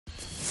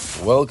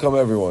Welcome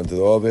everyone to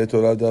the Ove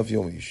Torah Daf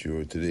Yomi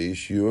Shiur. Today's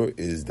Shiur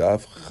is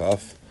Daf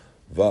Chaf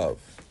Vav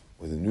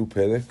with a new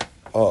perek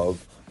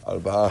of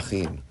Arba'a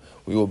Achin.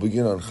 We will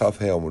begin on Chaf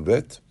Hei Amud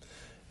Bet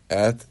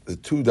at the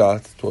two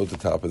dots towards the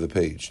top of the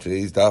page.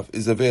 Today's Daf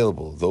is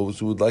available. Those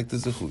who would like the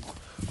zechut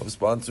of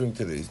sponsoring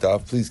today's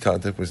Daf, please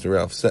contact Mr.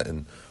 Ralph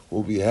Seton.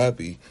 We'll be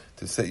happy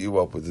to set you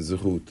up with the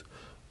zechut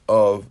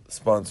of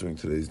sponsoring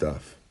today's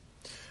Daf.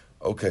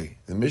 Okay,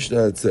 the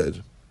Mishnah had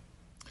said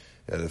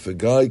that if a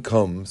guy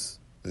comes,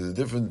 there's a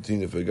difference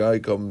between if a guy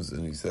comes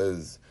and he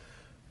says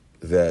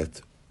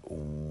that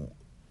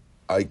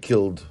I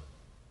killed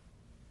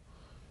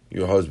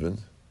your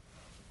husband.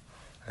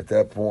 At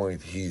that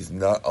point, he's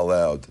not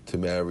allowed to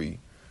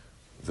marry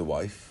the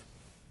wife.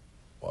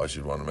 Well, I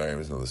should want to marry him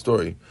is another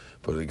story.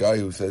 But a guy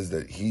who says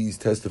that he's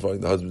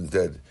testifying the husband's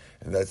dead,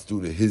 and that's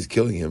due to his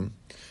killing him,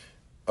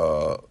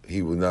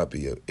 he will not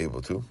be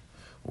able to.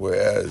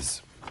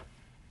 Whereas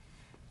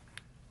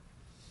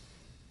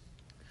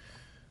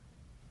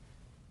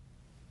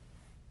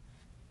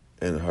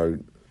and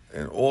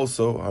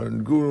also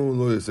Harangunu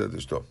lo yaseh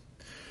ishto.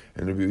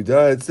 And Rabbi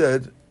Yehuda had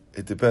said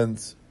it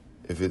depends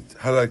if it's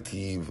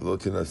haraktiv lo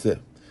tinaseh.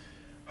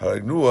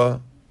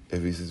 Haragnua,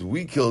 if he says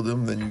we killed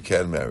him, then you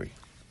can marry.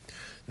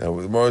 Now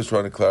the Gemara is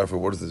trying to clarify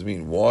what does this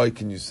mean. Why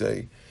can you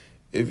say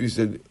if you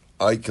said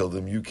I killed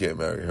him, you can't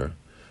marry her,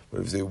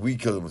 but if you say we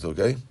killed him, it's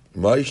okay?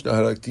 Ma'ishna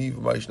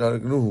haraktiv, ma'ishna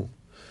haragnuhu.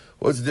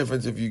 What's the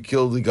difference if you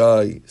kill the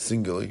guy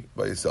singly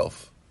by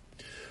yourself,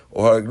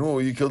 or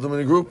haragnuhu you killed him in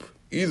a group?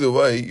 Either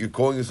way, you're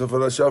calling yourself a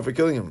Rasha for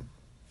killing him.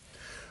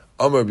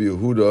 Amar Rabbi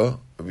Yehuda.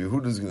 Rabbi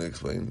Yehuda is going to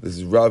explain. This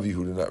is Rav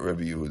Yehuda, not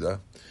Rabbi Yehuda.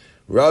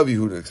 Rav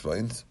Yehuda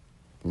explains.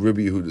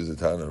 Rabbi Yehuda is a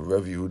Tana.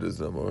 Rav Yehuda is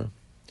an Amor.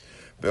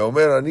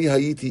 Be'omer ani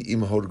hayiti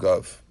im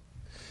horgav.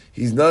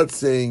 He's not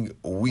saying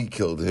we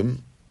killed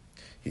him.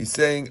 He's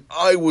saying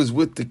I was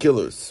with the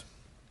killers,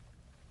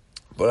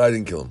 but I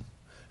didn't kill him,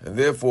 and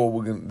therefore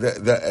we're going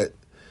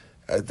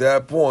at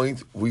that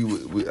point we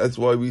that's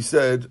why we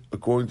said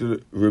according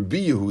to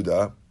Rabbi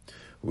Yehuda.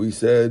 We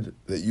said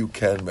that you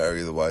can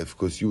marry the wife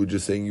because you were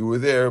just saying you were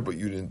there, but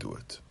you didn't do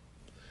it.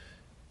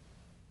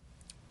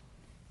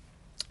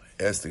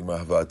 Asking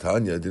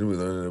Mahavatanya, didn't we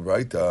learn in the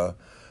Braita?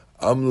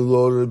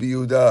 Amlulo Rabbi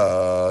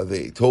Yehuda.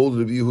 They told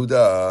Rabbi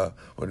Yehuda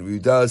when Rabbi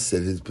Yehuda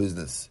said his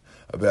business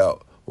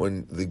about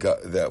when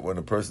when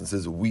a person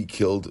says we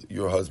killed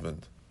your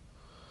husband,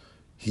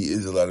 he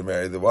is allowed to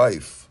marry the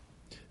wife.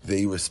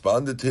 They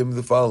responded to him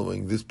the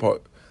following: this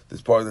part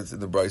that's in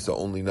the Brisa,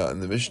 only not in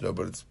the Mishnah,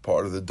 but it's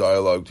part of the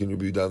dialogue between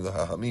Rabbi Yehuda and the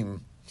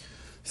Hahamim,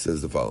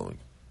 says the following.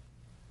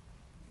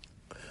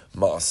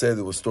 Ma'aseh,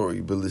 there was a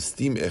story,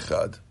 Belistim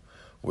Echad,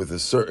 with a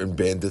certain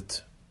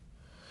bandit,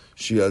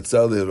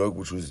 Shiatzah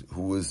Leherog,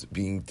 who was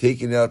being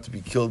taken out to be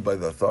killed by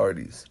the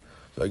authorities.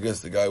 So I guess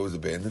the guy was a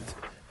bandit,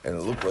 and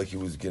it looked like he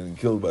was getting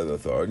killed by the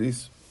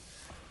authorities.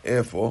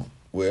 Therefore,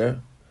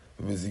 where?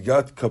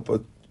 Mizigat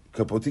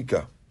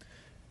Kapotika,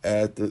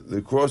 at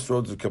the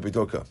crossroads of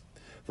Kapitoka.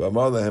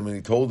 And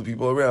he told the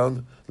people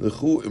around, go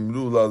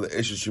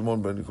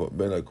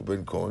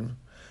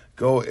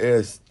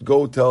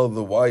tell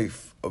the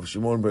wife of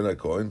Shimon ben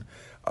Kohen,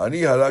 I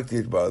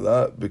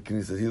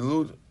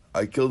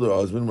killed her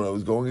husband when I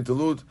was going into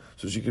Lud,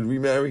 so she could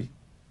remarry.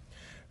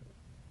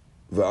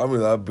 Either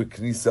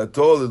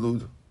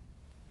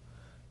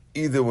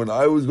when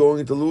I was going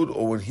into Lud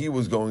or when he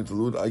was going to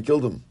Lud, I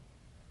killed him.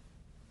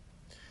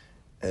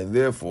 And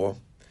therefore,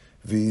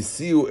 and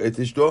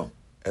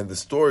the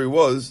story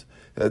was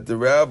that the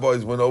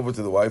rabbis went over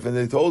to the wife and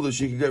they told her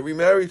she could get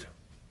remarried,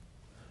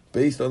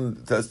 based on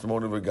the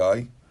testimony of a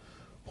guy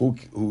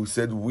who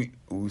said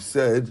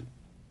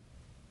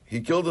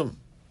he killed him.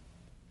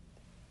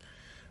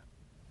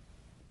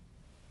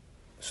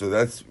 So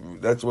that's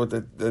what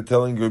they're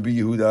telling Rabbi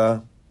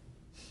Yehuda.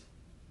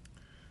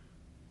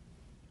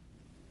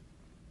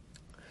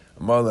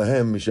 Amar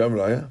lahem misham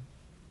raya.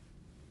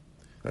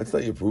 That's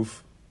not your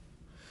proof.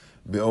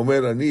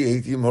 Be'omer ani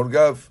heitim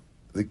horgav.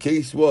 The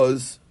case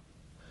was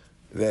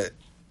that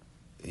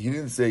he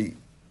didn't say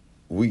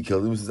we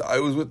killed him. He says I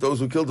was with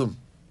those who killed him.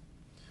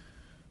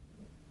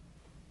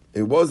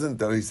 It wasn't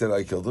that he said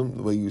I killed him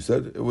the way you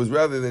said. It was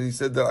rather that he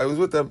said that I was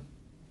with them.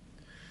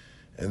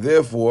 And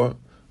therefore,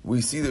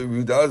 we see that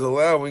Yehuda is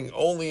allowing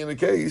only in a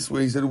case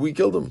where he said we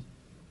killed him.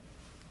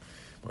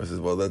 I says,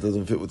 well, that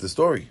doesn't fit with the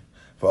story.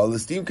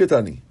 Fa'alistim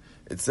ketani.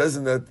 It says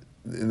in that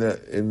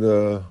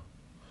Braita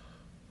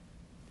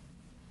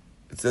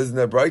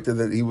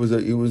that he was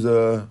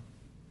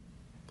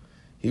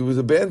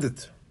a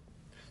bandit.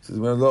 It says,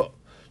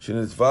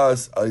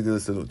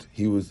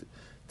 he was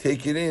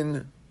taken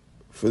in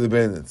for the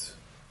bandits,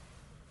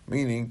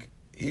 meaning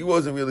he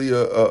wasn't really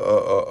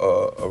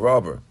a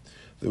robber.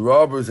 The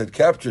robbers had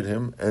captured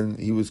him, and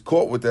he was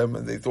caught with them,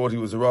 and they thought he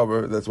was a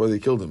robber. That's why they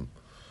killed him.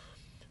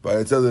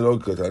 It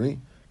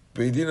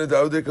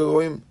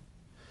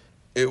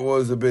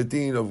was a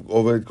betin of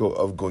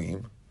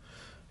goyim,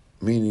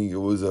 meaning it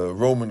was a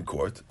Roman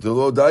court. They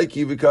don't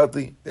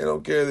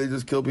care; they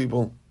just kill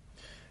people.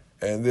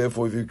 And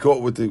therefore, if you're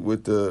caught with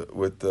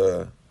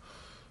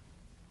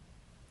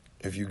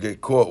if you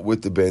get caught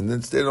with the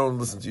bandits, they don't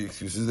listen to your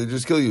excuses. They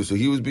just kill you. So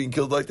he was being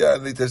killed like that,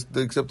 and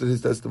they accepted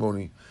his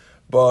testimony.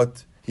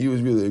 But he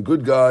was really a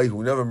good guy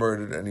who never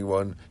murdered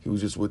anyone. He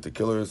was just with the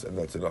killers, and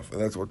that's enough.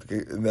 And that's what the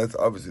case, and that's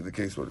obviously the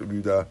case what Rabbi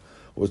Yehuda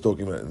was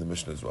talking about in the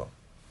Mishnah as well.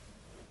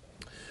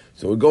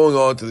 So we're going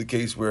on to the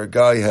case where a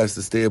guy has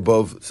to stay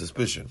above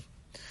suspicion.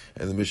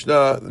 And the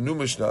Mishnah, the new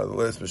Mishnah, the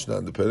last Mishnah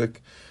in the Perek,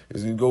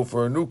 is going to go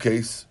for a new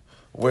case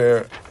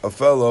where a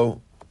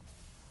fellow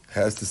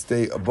has to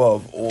stay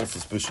above all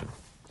suspicion.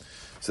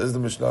 Says the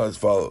Mishnah as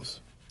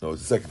follows. No,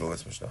 it's the second to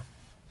last Mishnah.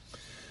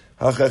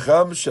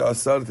 HaChacham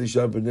she'asar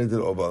tisha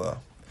b'neder o bala.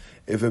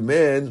 If a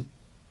man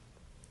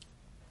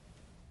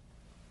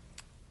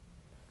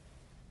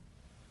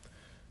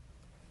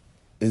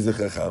is a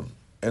Chacham,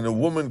 and a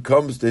woman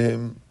comes to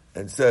him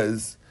and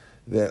says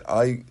that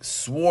I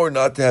swore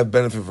not to have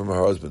benefit from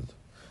her husband.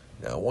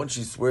 Now, once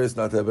she swears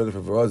not to have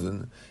benefit from her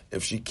husband,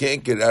 if she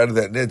can't get out of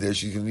that neder,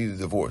 she's going to need a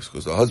divorce,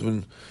 because the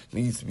husband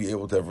needs to be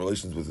able to have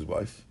relations with his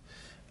wife,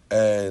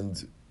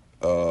 and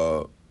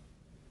she'll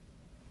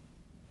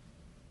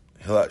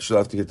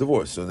have to get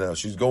divorced. So now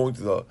she's going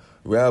to the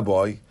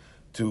rabbi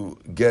to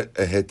get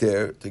a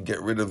heter, to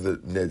get rid of the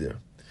neder.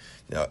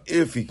 Now,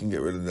 if he can get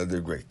rid of the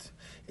neder, great.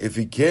 If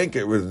he can't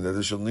get rid of the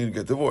neder, she'll need to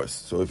get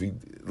divorced. So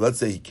let's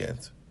say he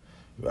can't,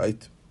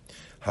 right?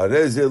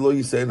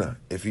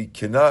 If he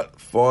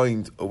cannot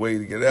find a way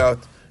to get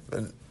out,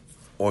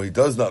 or he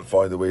does not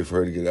find a way for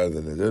her to get out of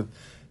the neder,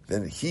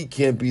 then he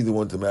can't be the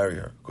one to marry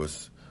her,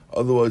 because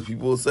otherwise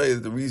people will say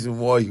that the reason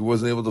why he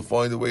wasn't able to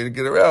find a way to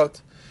get her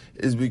out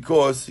is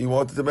because he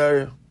wanted to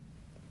marry her.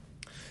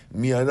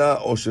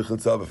 Let's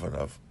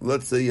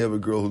say you have a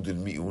girl who did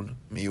mi'un.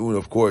 Mi'un,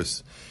 of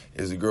course,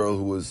 is a girl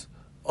who was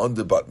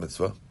under bat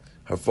mitzvah.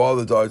 Her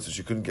father died, so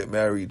she couldn't get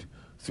married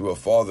through her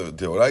father,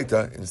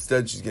 Deoraita.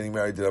 Instead, she's getting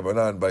married to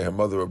Rabbanan by her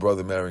mother or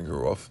brother marrying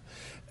her off.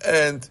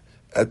 And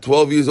at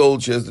 12 years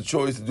old, she has the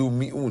choice to do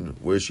mi'un,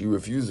 where she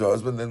refuses her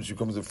husband, then she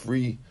becomes a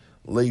free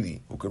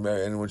lady who can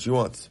marry anyone she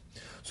wants.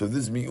 So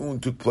this mi'un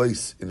took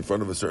place in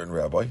front of a certain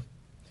rabbi,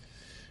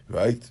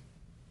 right?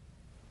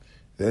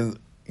 Then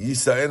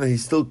Yisa'ena, he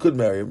still could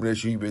marry him,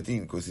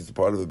 because he's a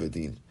part of a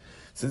betin.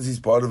 Since he's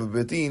part of a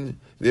betin,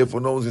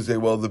 therefore no one's going to say,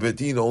 well, the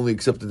betin only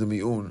accepted the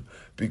mi'un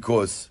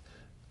because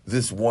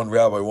this one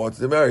rabbi wanted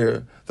to marry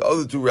her. The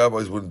other two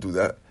rabbis wouldn't do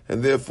that,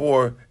 and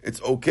therefore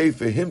it's okay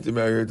for him to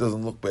marry her. It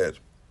doesn't look bad.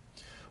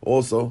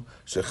 Also,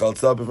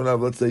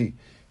 let's say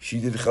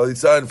she did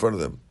chalitza in front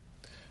of them.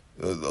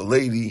 The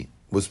lady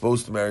was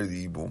supposed to marry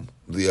the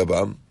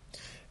Abam,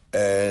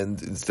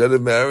 and instead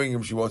of marrying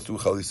him, she wants to do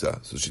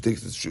chalitza. So she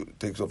takes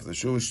off the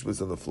shoe, she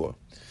puts on the floor.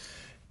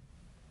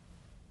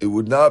 It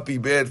would not be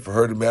bad for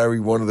her to marry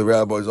one of the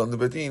rabbis on the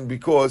betin,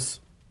 because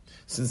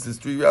since there's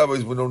three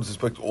rabbis, we don't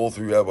suspect all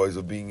three rabbis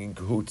of being in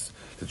cahoots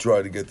to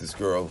try to get this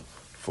girl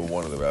for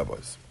one of the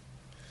rabbis.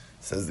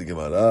 Says the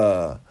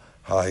Gemara,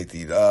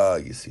 Ha'itira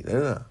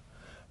Yisirena.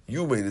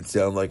 You made it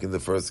sound like in the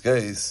first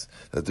case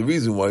that the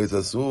reason why it's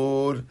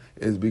asur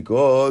is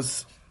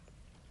because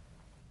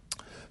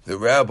the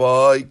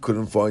rabbi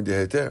couldn't find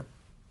a heter.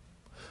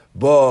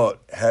 But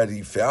had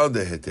he found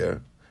a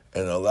heter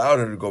and allowed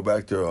her to go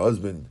back to her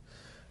husband,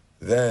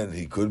 then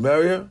he could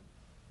marry her?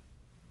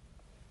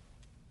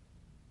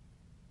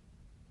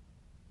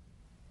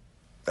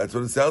 That's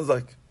what it sounds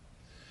like.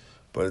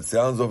 But it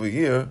sounds over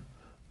here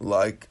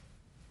like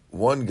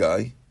one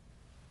guy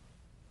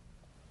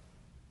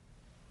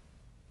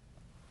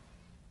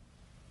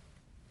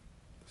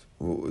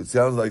it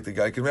sounds like the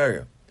guy can marry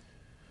her.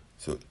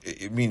 So,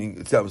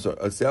 it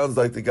sounds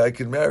like the guy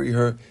can marry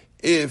her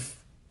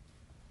if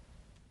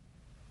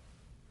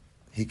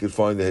he could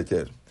find the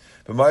heter.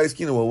 But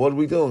well, what are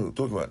we talking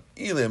about?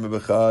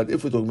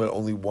 If we're talking about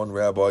only one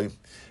rabbi,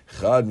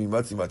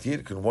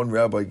 can one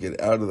rabbi get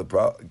her out of the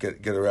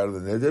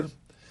neder?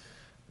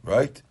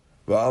 Right?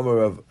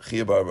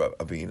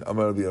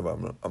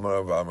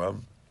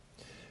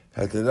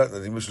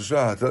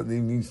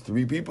 Needs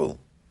three people.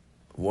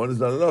 One is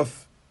not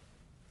enough.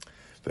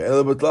 So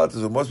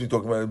it must be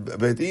talking about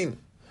betin.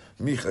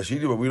 But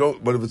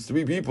if it's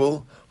three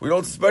people, we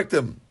don't suspect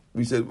them.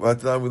 We said we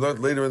learned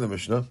later in the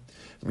Mishnah.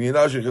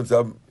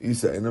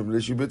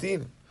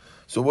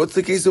 So what's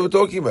the case that we're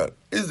talking about?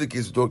 Is the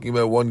case we're talking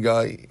about one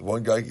guy?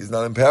 One guy is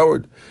not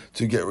empowered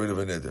to get rid of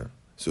a neder.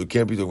 So it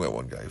can't be talking about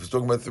one guy. If it's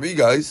talking about three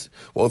guys,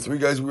 well, three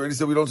guys we already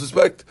said we don't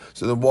suspect.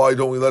 So then why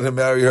don't we let him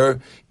marry her,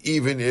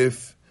 even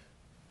if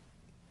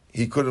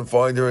he couldn't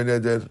find her a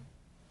neder?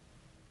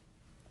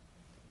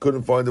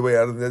 Couldn't find a way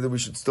out of the neder, we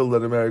should still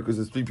let him marry because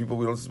there's three people,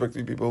 we don't suspect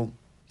three people?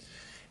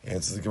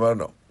 Answers the Gemara,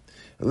 no.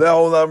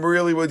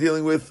 Really, we're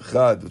dealing with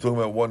chad. We're talking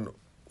about one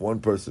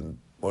person,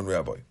 one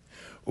rabbi.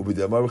 Like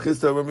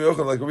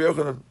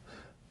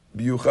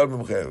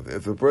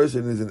if a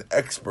person is an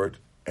expert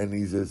and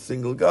he's a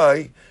single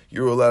guy,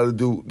 you're allowed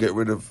to get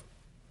rid of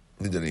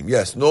nidarim.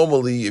 Yes,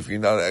 normally if you're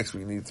not an expert,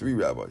 you need three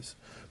rabbis.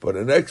 But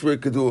an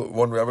expert could do it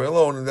one rabbi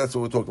alone, and that's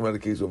what we're talking about, a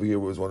case over here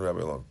where it was one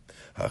rabbi alone.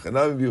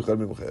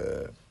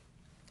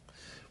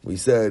 We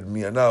said,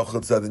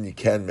 then you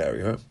can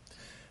marry her.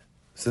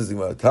 Says the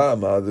Gemara,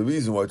 Tama, the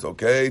reason why it's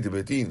okay to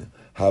betin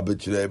habit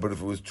today, but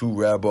if it was two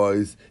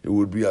rabbis, it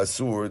would be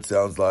asur. It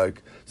sounds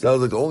like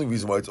the only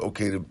reason why it's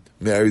okay to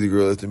marry the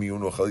girl after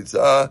miyun or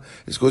chalitza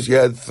is because you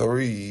had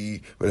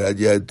three, but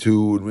you had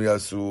two, it would be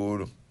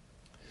asur.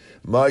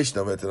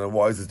 Ma'ishnavet, and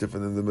why is this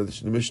different than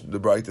the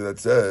Braita that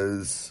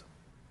says?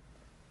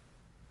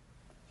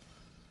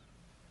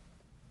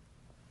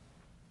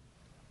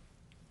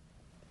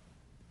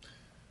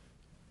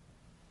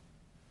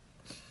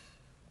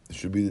 It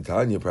should be the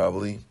Tanya,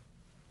 probably.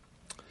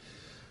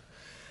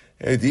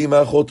 If you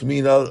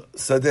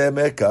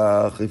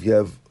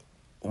have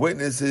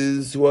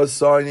witnesses who are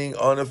signing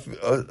on a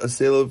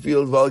sale of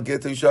field,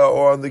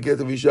 or on the get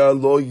of Isha,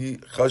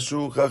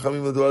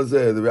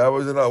 the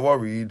rabbis are not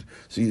worried.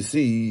 So you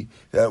see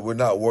that we're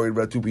not worried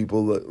about two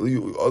people.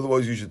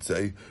 Otherwise, you should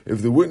say,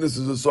 if the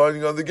witnesses are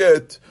signing on the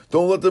get,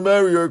 don't let them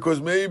marry her,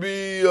 because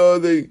maybe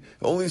they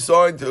only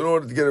signed in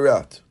order to get her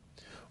out.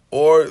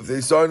 Or if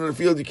they sign on the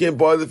field, you can't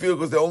buy the field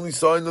because they only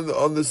signed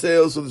on the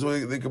sale, so this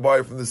way they can buy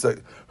it from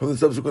the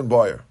subsequent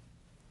buyer.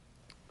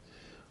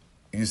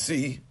 You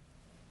see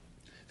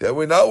that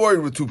we're not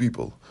worried with two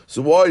people.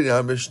 So why in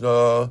our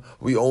Mishnah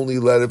we only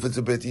let if it's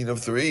a betin of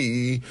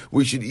three?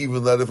 We should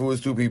even let if it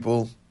was two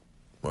people.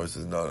 Mar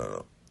says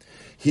no.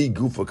 He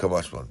gufa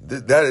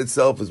kamashman. That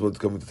itself is what's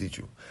coming to teach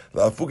you.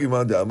 It's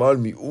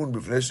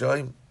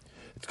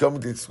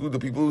coming to exclude the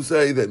people who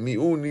say that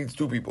mi'un needs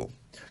two people.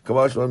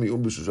 Comes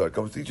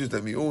teaches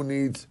that mi'un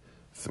needs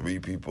three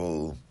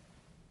people.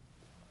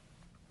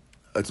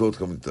 That's all it's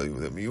coming to tell you,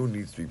 that mi'un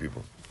needs three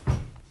people.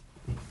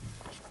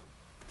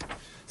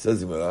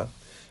 Says Imara,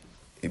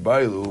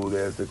 Ibailu,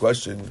 they asked the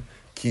question,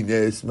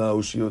 Kines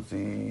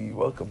ma'ushioti.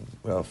 Welcome,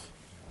 Ralph.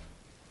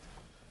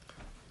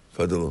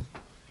 Fadalu.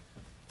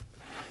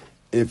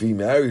 If he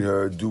married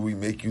her, do we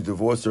make you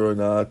divorce her or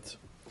not?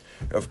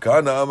 If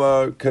Kana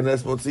Amar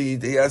Kanes Motzi,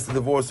 they asked to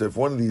divorce her. If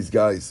one of these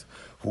guys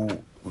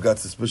who got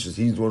suspicious,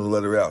 he's the one who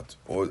let her out,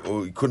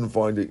 or he couldn't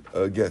find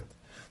a get.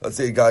 Let's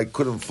say a guy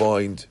couldn't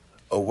find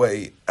a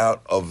way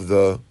out of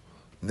the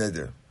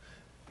neder,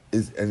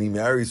 and he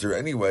marries her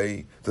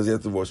anyway. Does he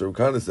have to divorce her?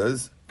 Kana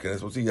says,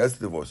 he has to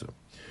divorce her.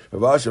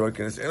 Rav Asher,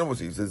 he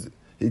says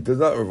he does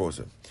not divorce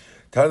her.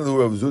 Tanu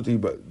Rav Zuti,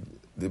 but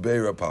the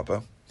Beira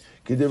Papa,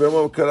 he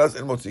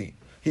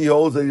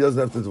holds that he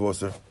doesn't have to divorce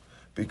her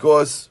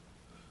because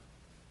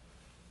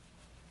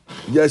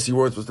yes, you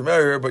weren't supposed to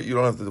marry her, but you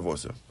don't have to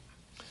divorce her.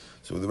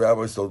 So the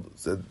rabbi said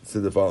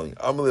the following: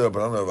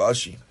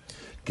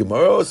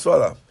 Gemara or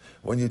Svara,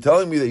 when you're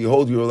telling me that you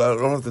hold you're allowed,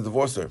 don't have to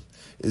divorce her,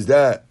 is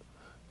that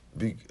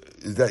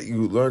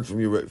you learned from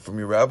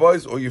your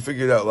rabbis, or you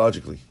figured it out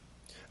logically?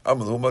 He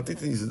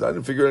says, I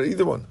didn't figure out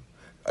either one.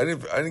 I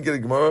didn't get a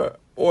Gemara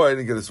or I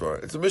didn't get a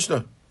Svara. It's a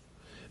Mishnah.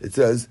 It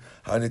says,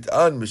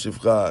 Hanit'an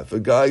mishivcha. If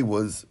a guy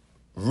was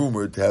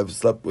rumored to have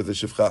slept with a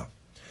shivcha,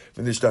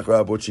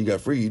 but she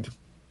got freed,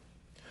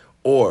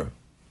 or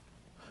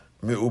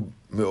or he had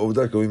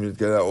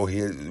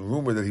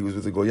rumored that he was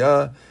with a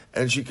goya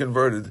and she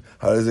converted.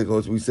 How does it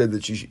go? We said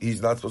that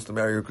he's not supposed to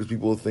marry her because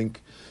people will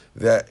think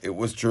that it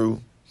was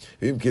true.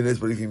 But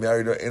if he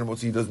married her,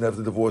 he doesn't have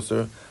to divorce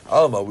her.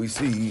 Alma, we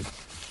see.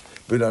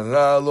 When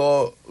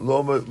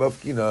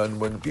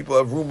people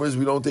have rumors,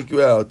 we don't take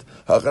you out.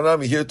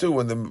 Hachanami here too.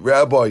 When the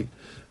rabbi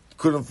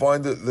couldn't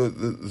find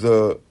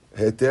the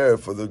heter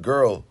for the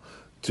girl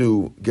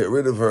to get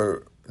rid of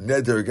her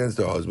neder against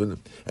her husband,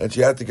 and she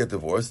had to get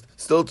divorced,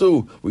 still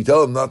too, we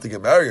tell him not to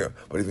get married her.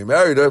 But if he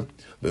married her,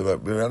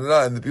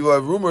 and the people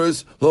have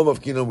rumors, lo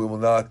mafkina, we will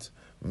not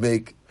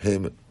make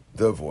him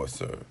divorce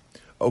her.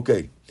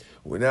 Okay,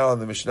 we're now on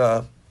the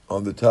Mishnah,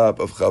 on the top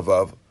of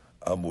Chavav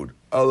Amud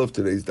Aleph,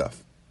 today's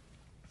daf.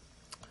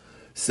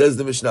 Says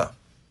the Mishnah,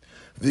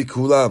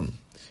 Vikulam,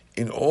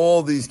 in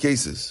all these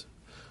cases,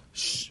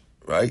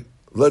 right?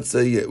 Let's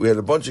say we had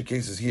a bunch of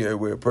cases here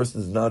where a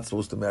person is not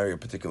supposed to marry a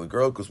particular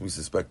girl because we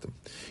suspect them.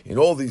 In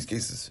all these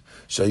cases,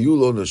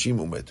 Shayulo Nashim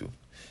Umetu,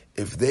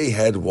 if they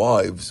had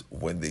wives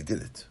when they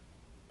did it,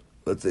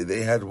 let's say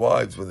they had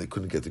wives when they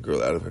couldn't get the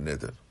girl out of her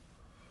neder,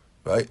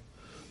 right?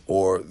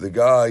 Or the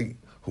guy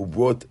who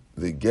brought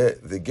the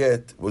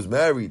get was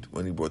married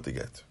when he brought the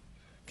get,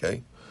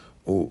 okay?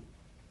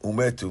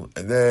 Umetu,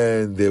 and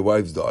then their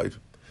wives died.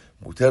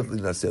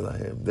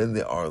 Then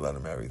they are allowed to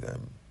marry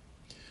them.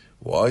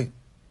 Why?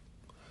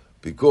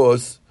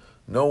 Because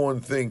no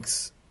one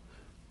thinks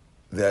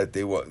that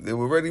they were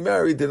already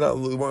married. They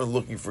weren't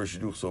looking for a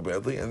shidduch so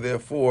badly, and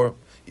therefore,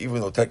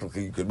 even though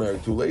technically you could marry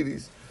two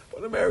ladies,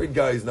 but a married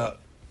guy is not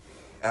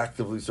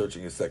actively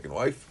searching his second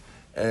wife,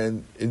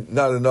 and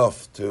not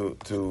enough to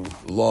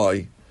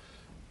lie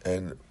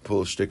and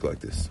pull a shtick like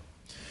this.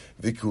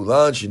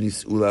 Vikulan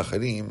shenis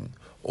ulacharim.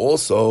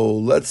 Also,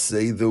 let's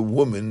say the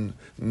woman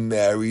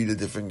married a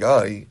different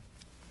guy.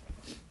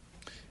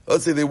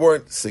 Let's say they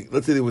weren't.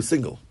 Let's say they were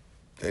single.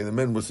 Okay, the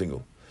men were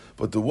single,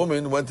 but the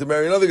woman went to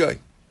marry another guy.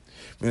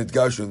 And they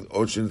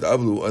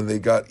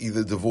got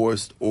either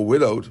divorced or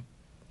widowed.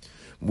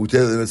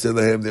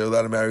 They're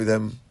allowed to marry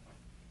them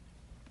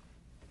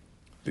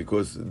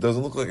because it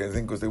doesn't look like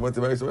anything because they went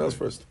to marry someone else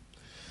first.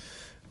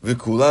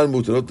 V'kulan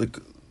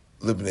mutarot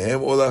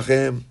libnehem or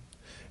lachem,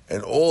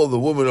 and all the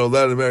women are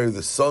allowed to marry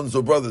the sons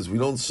or brothers. We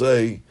don't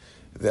say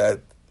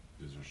that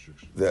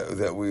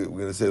that we're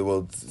going to say,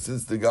 well,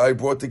 since the guy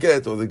brought the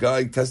get, or the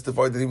guy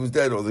testified that he was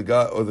dead, or the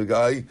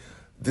guy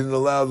didn't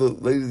allow the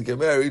lady to get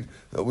married,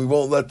 that we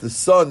won't let the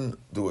son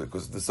do it,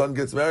 because if the son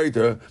gets married to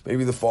her,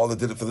 maybe the father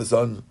did it for the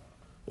son,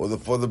 or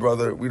for the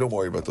brother. We don't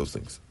worry about those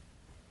things.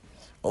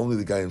 Only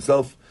the guy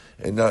himself,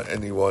 and not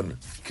anyone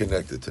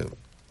connected to him.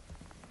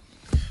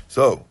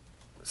 So,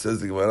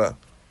 says the Gemara,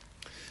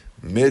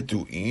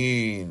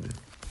 Metu'in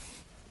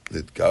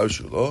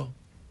litkarshu lo.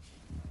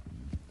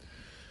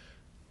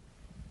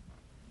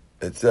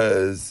 It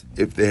says,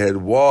 if they had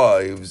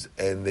wives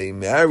and they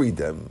married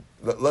them,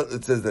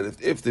 it says that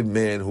if the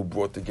man who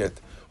brought the get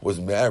was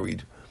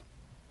married,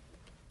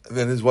 and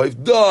then his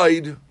wife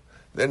died,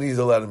 then he's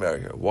allowed to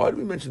marry her. Why do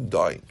we mention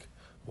dying?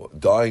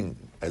 Dying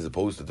as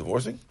opposed to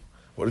divorcing?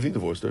 What if he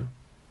divorced her?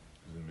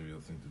 Then maybe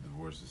they'll think the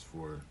divorce is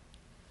for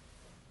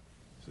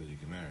so you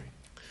can marry.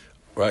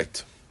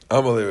 Right.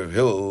 Amalei Rav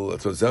Hillel,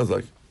 that's what it sounds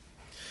like.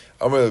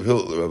 Amalei Rav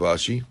Hillel, Rav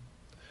Ashi.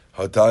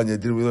 Hatanya,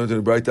 didn't we learn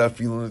in the Braita,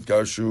 feeling it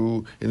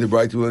Garshu, in the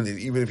Braita, we learned that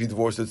even if he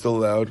divorced, it's still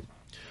allowed.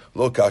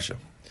 Lo Kasha.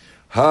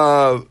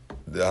 Have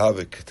the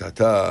Havik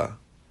Tata.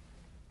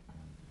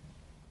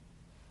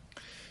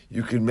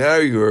 You can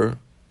marry her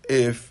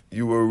if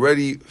you were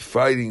already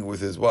fighting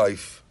with his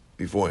wife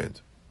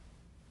beforehand.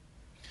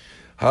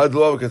 Had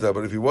lo Kata,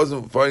 but if he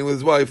wasn't fighting with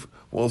his wife,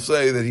 we'll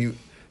say that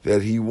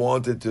he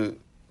wanted to,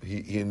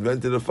 he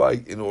invented a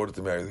fight in order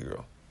to marry the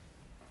girl.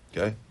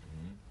 Okay?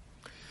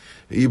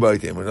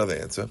 Another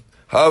answer.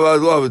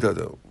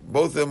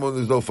 Both of them when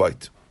there's no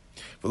fight.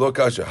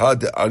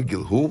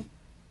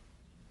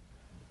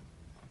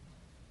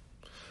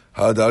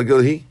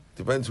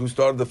 Depends who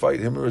started the fight,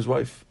 him or his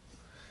wife.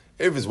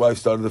 If his wife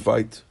started the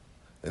fight,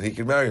 then he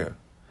can marry her.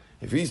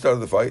 If he started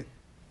the fight,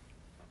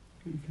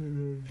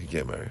 he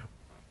can't marry her.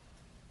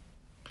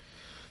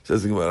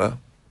 Says the Gemara.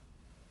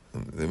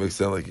 They make it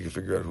sound like you can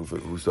figure out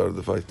who started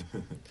the fight.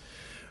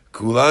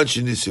 Kulan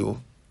shinisu.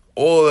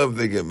 All of them,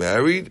 they get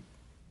married,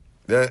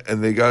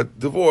 and they got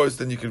divorced,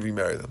 then you can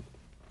remarry them.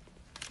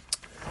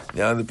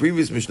 Now, in the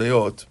previous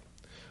Mishnayot,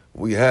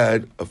 we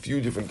had a few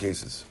different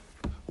cases.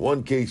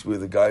 One case where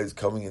the guy is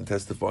coming and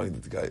testifying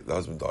that the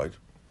husband died,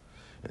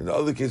 and the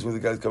other case where the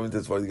guy is coming and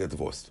testifying they got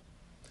divorced.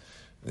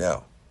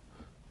 Now,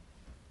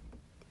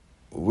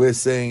 we're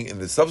saying in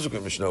the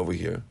subsequent Mishnah over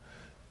here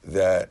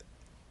that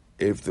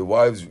if the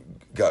wives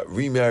got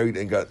remarried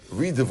and got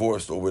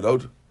re-divorced or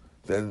widowed,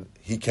 then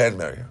he can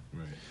marry her.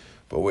 Right.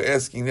 But we're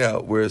asking now,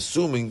 we're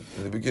assuming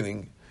in the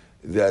beginning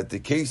that the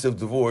case of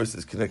divorce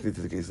is connected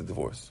to the case of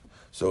divorce.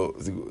 So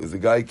the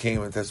guy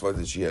came and testified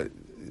that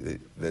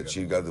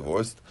she got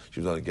divorced, she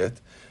was on a get,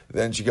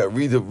 then she got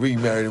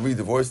remarried and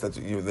re-divorced, that's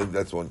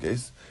one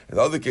case. And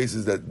the other case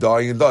is that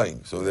dying and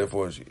dying. So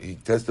therefore he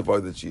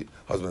testified that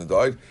husband had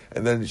died,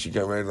 and then she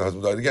got married and the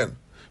husband died again.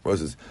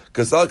 Says,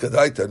 Kasal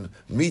kadaitan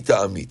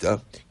mita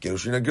amita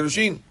gerushin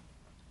gerushin.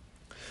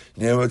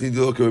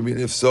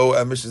 If so,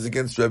 Amish is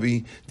against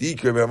Rebbe.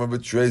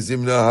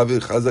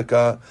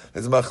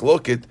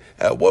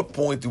 At what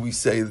point do we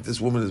say that this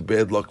woman is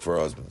bad luck for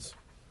her husbands?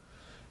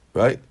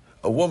 Right?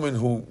 A woman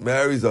who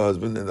marries a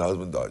husband and the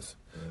husband dies,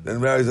 then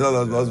marries another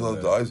husband, the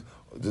husband dies.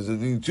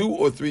 There's 2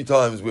 or 3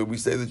 times where we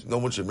say that no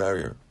one should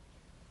marry her.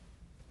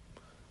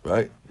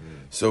 Right?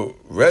 So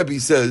Rebbe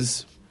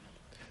says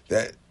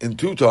that in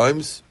 2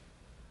 times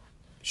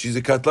she's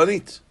a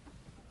katlanit.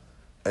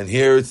 And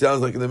here it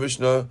sounds like in the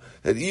Mishnah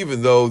that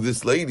even though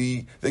this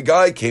lady, the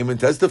guy came and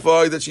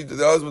testified that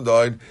the husband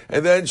died,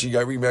 and then she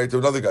got remarried to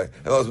another guy,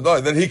 and the husband died,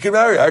 and then he can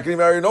marry her. How can he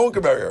marry her? No one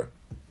can marry her.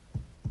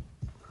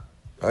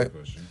 Right?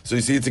 So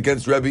you see it's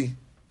against Rebbe.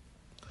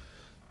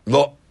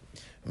 Lo.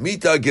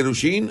 Mita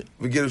gerushin,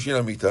 v'gerushin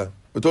amita.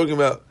 We're talking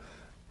about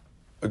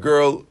a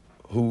girl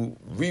who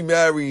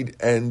remarried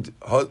and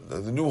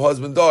the new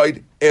husband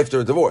died after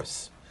a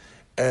divorce.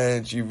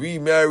 And she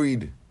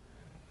remarried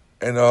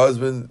and her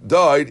husband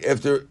died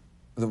after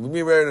the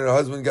remarried and her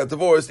husband got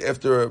divorced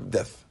after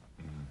death.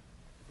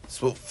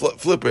 So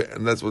flip it,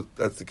 and that's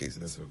the case.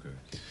 That's okay.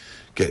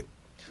 Okay.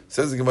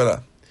 Says the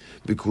Gemara,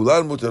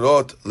 Bikulan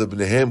mutarot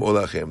lebnehem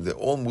olachem. They're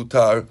all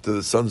mutar to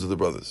the sons of the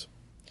brothers.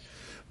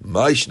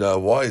 Maishna,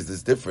 why is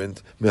this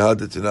different?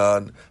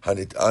 Mehadetanan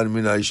hanitan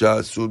min aisha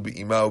asur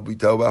be'ima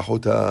u'bita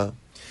u'ba'achota.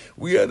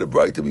 We had a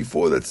Braita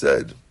before that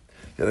said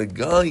that a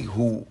guy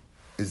who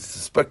is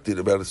suspected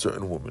about a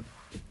certain woman,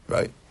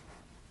 right?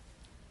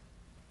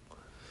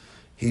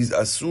 He's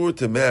asur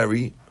to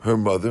marry her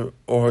mother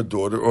or her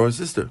daughter or her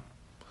sister.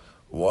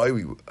 Why are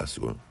we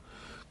asur?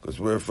 Because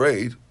we're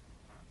afraid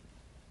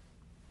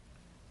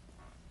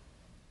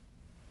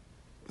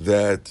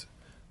that,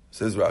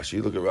 says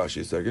Rashi, look at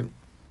Rashi a second.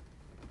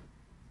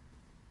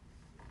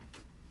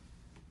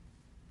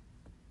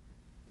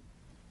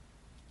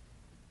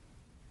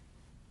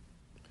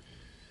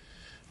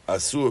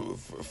 Asur,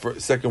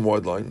 second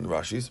word line in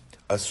Rashi's,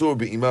 asur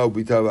be'ima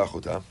u'bita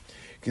v'achota,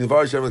 We're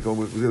worried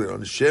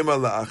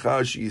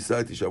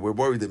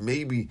that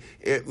maybe,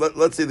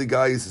 let's say the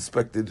guy is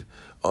suspected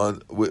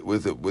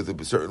with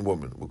a certain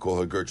woman. We'll call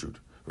her Gertrude,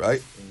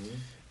 right?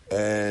 Mm-hmm.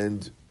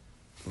 And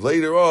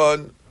later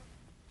on,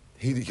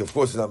 he of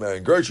course is not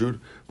marrying Gertrude,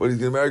 but he's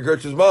going to marry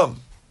Gertrude's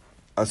mom.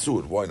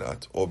 Asur, why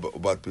not? Or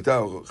bat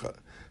pitah,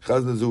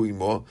 chazna zu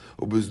imo,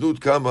 or beznut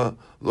kama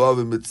lo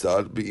avim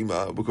mitzad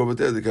beima,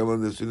 b'kovateh the kama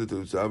nesunet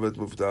terutzah vet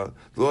mufta,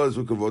 lo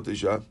azu kavot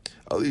isha,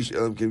 al ish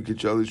elam kem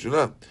kitcha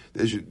lishuna,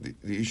 the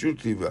ishut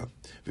kliva,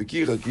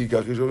 v'kicha ki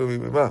kach yishol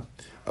v'imima,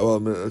 aval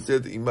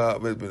menaset ima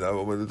vet bina,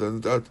 omedet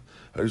anutat,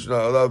 harishuna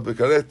alav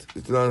bekaret,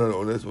 v'tinan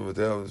al-ones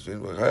v'veteh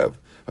al-nesuin v'chayav,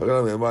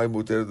 ha'ganam yamai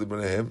muteret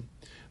l'benehem,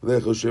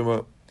 v'lechel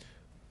shema.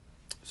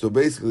 So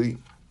basically,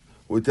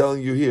 we're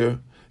telling you here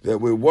that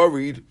we're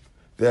worried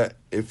that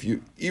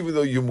even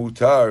though you're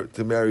mutar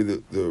to marry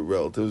the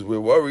relatives, we're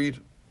worried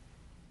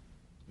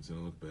it's going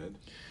to look bad.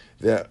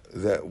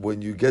 That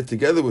when you get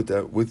together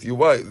with your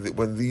wife,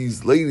 when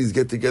these ladies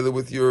get together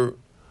with your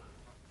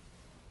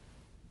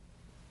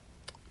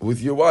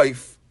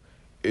wife,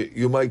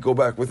 you might go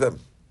back with them.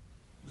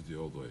 With the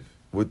old wife.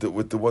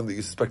 With the one that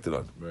you suspected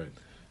on.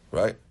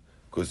 Right?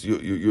 Because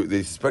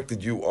they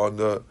suspected you on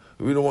the.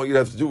 We don't want you to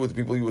have to do with the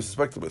people you were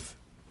suspected with.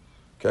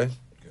 Okay?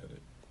 Got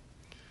it.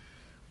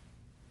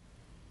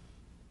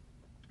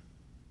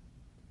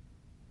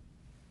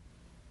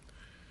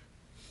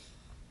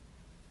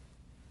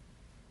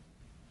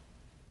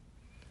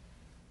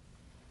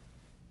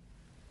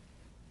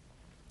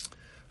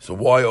 So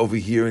why over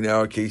here in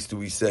our case do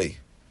we say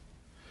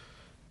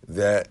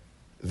that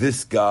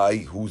this guy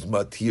who's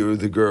matir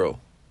the girl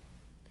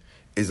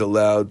is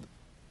allowed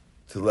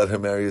to let her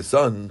marry a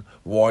son?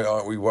 Why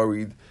aren't we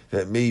worried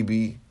that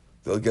maybe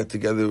they'll get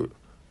together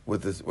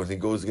with this, when he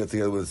goes to get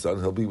together with his son,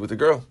 he'll be with the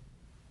girl?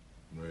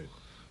 Right.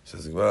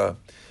 Says Nashai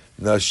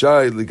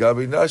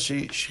ligabi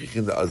nashi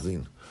shchichin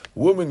azlin.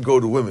 Women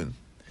go to women.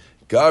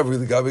 Gavri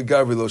ligabi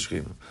gavri lo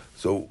shchichin.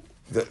 So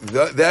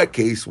that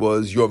case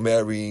was you're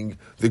marrying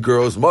the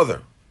girl's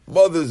mother.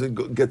 Mothers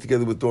get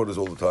together with daughters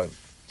all the time.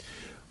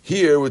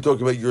 Here we're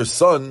talking about your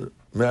son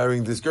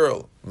marrying this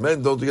girl.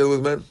 Men don't together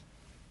with men.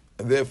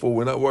 And therefore,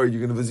 we're not worried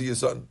you're going to visit your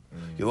son.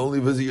 You'll only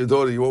visit your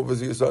daughter, you won't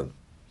visit your son.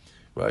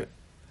 Right?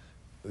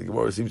 The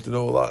Gemara seems to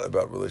know a lot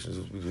about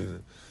relationships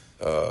between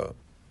father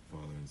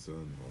and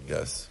son.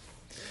 Yes.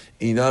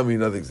 Inami,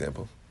 another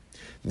example.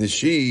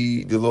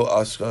 Nishi dilo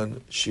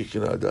ashkan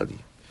shikina adadi.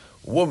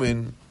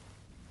 Women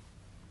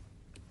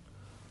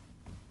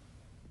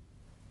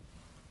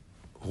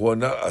who are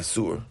not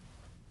asur.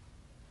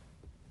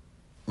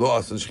 Lo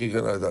asan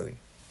shikina adadi.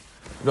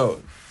 No,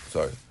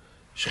 sorry.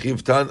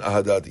 Shchivtan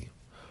ahadadi.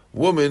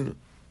 Woman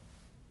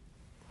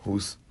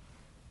who's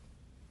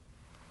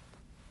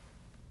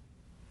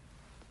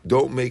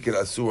don't make it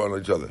asur on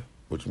each other,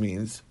 which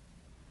means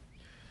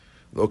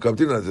lo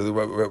kamtina.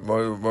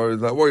 Mara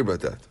is not worried about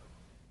that.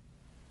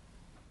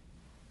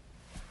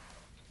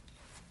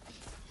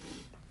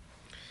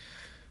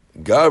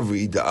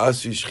 Gavri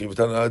da'asi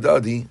shchivtan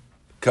ahadadi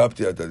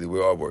kapti adadi.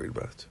 We are worried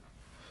about it.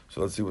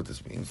 So let's see what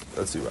this means.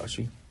 Let's see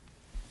Rashi.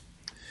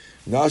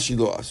 Nashi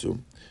lo asur.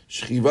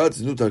 שכיבת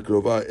זנות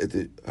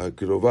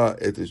הקרובה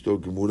את אשתו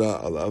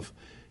גמורה עליו,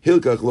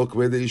 הלקח לא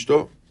כבד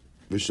אשתו,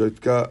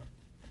 ושתקה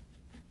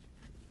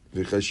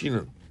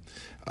וחשינן.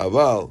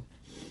 אבל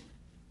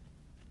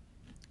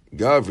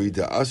גברי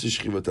דעשה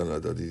שכיבתן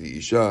הדדי,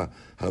 אישה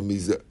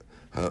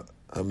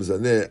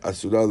המזנה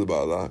אסורה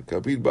לבעלה,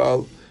 כפית בעל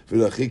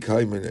ולהרחיק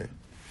הימנה.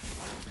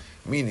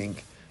 Meaning,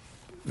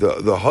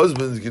 the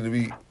husband is going to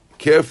be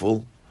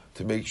careful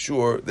to make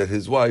sure that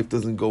his wife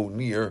doesn't go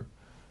near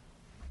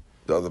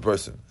the other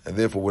person, and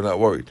therefore we're not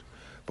worried.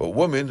 But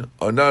women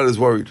are not as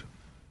worried,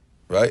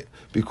 right?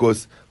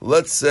 Because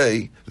let's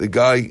say the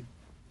guy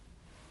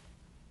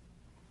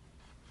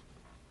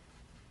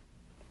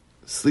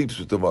sleeps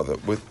with the mother.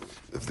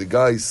 If the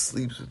guy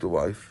sleeps with the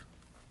wife,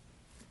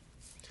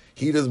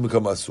 he doesn't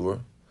become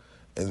asur,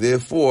 and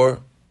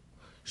therefore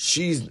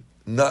she's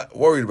not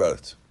worried about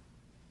it.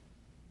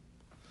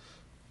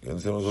 You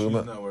understand what I'm talking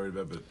about? She's not worried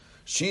about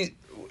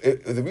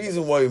it. The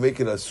reason why you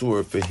make it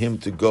asur for him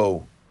to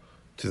go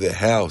to the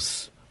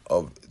house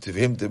to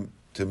him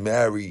to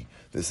marry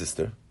the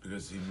sister,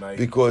 because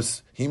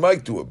he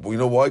might do it. But you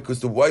know why? Because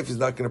the wife is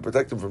not going to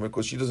protect him from it,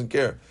 because she doesn't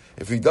care.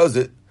 If he does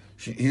it,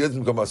 he doesn't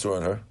become asur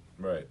on her.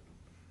 Right.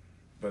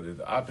 But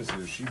the opposite,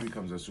 if she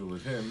becomes asur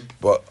with him.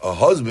 But a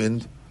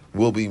husband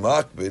will be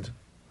makbid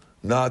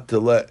not to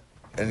let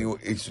any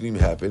extreme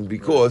happen,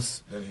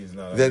 because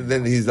right.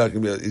 Then he's not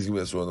going to be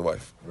asur on the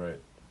wife. Right.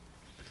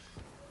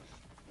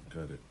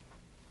 Got it.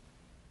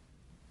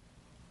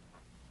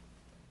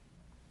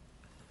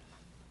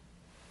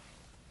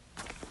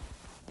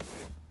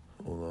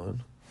 Hold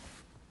on.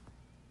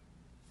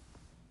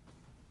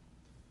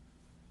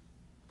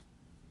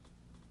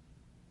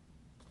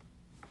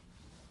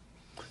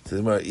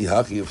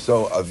 If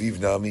so, Aviv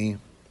Nami.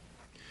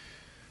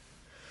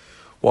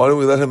 Why don't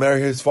we let him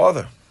marry his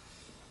father?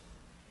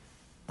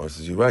 Or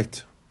says, you're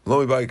right. Not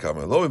only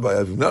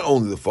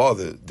the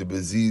father, the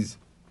Beziz,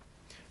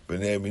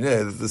 B'nei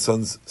mineh, the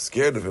son's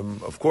scared of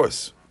him, of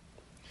course.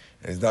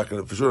 And he's not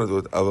going to, for sure, do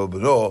it. Aval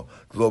b'no,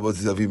 lo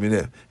b'tzizavi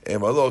mineh.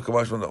 Emalo,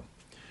 kamash no.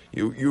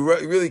 You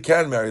really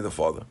can marry the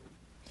father.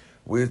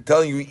 We're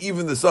telling you,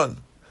 even the son.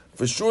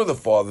 For sure, the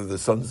father, the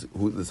son's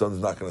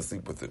not going to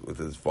sleep with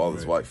his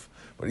father's wife.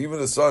 But even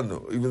the son,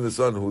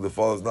 who the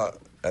father's not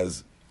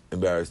as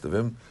embarrassed of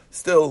him,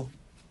 still,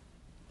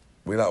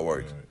 we're not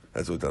worried. Right.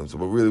 That's what we're telling. So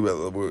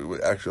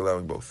we're actually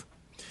allowing both.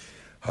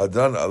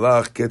 Hadan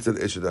Allah ketzad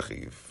eshad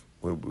achiv.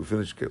 We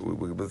finish.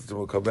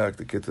 We'll come back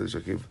to ketzad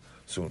eshad achiv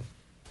soon.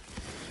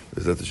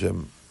 Bezat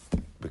Hashem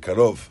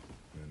bekarov.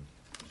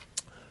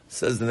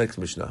 Says the next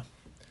Mishnah.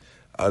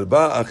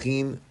 Arba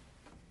achin,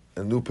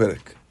 a new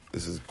perek.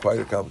 This is quite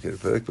a complicated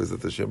perek, but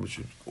Bezat Hashem, it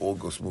should all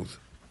go smooth.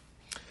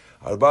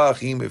 Arba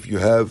achim, if you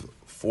have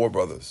 4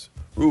 brothers,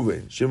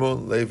 Reuven,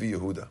 Shimon, Levi,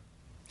 Yehuda.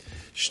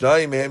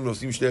 Shnai mehem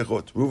nosim shnei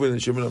echot. Reuven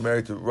and Shimon are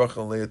married to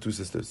Rachel and Leah, 2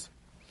 sisters.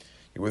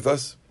 You with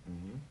us?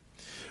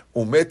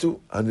 Umetu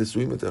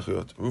hanisuim et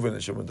echot. Reuven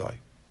and Shimon die.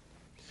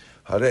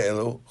 Hare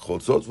elo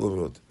cholzot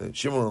v'lemirot.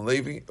 Shimon and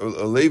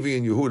Levi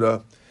and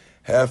Yehuda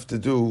have to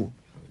do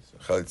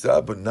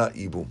chalitza, but not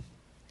ibum.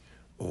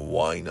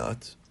 Why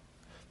not?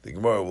 The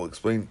Gemara will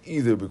explain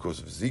either because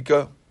of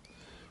Zika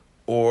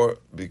or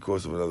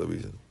because of another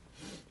reason.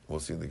 We'll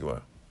see in the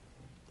Gemara.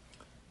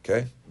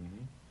 Okay?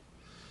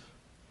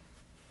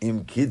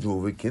 Im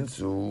kidmu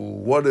v'kinsu.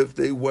 What if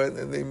they went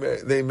and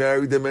they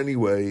married them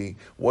anyway?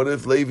 What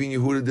if Levi and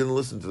Yehuda didn't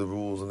listen to the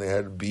rules and they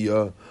had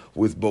bia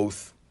with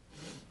both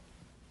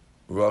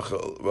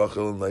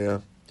Rachel and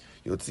Leah?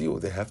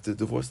 Yotziu, they have to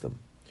divorce them.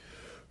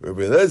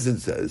 Rabbi Eliezer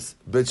says,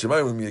 Bet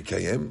Shemayim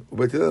Yekayim,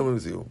 Bet Hillel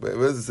Yotziu. Rabbi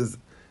Eliezer says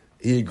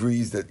he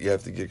agrees that you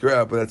have to get her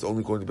out, but that's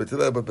only according to Bet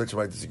Hillel, but Bet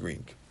Shemayim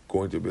disagreeing,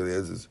 according to Rabbi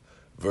Eliezer's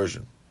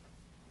version.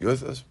 You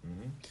with us?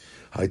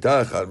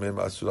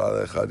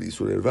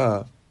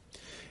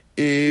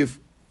 If,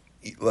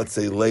 let's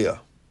say,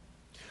 Leah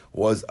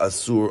was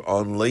asur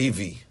on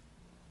Levi,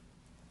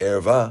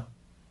 erva,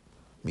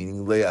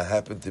 meaning Leah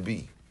happened to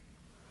be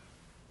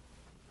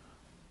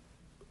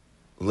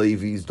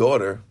Levi's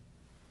daughter,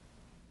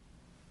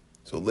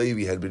 so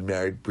Levi had been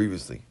married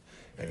previously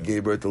and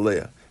gave birth to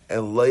Leah,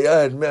 and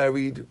Leah had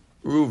married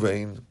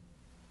Reuven.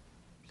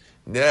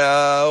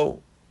 Now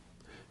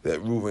that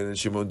Reuven and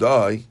Shimon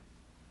die,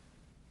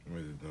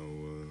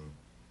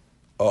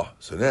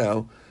 so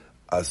now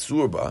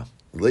Asurba,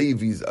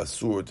 Levi's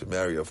Asur to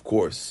marry, of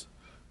course,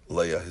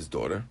 Leah, his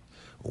daughter,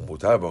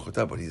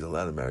 but he's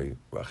allowed to marry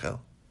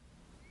Rachel.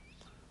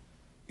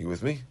 You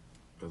with me?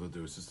 I thought they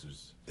were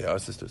sisters. They are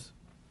sisters.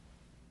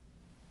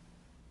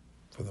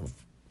 From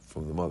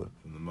the mother.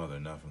 From the mother,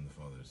 not from the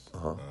father's.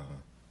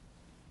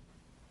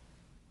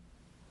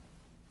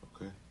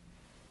 Okay.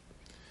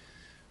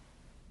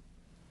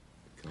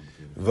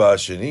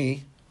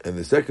 Vashani, and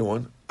the second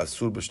one,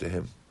 Asur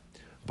b'shtehem.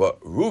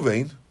 But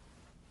Reuven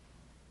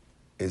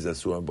is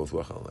Asur on both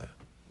Rachel and Leah.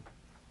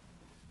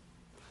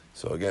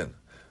 So again,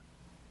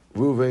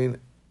 Reuven,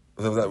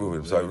 no, not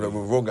Reuven, sorry,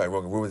 wrong guy,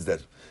 Reuven's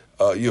dead.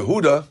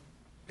 Yehuda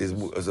is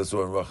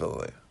Asur on Rachel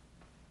and Leah.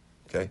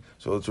 Okay,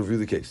 so let's review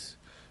the case.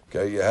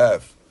 Okay, you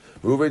have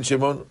Reuven,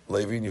 Shimon,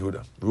 Levi, and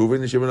Yehuda.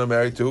 Reuven and Shimon are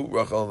married to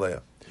Rachel and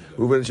Leah.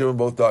 Reuven and Shimon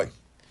both die.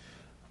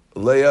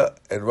 Leah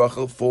and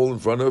Rachel fall in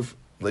front of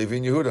Levi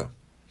and Yehuda.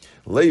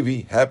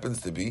 Levi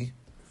happens to be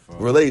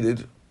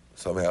related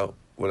somehow,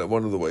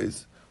 one of the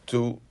ways,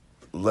 to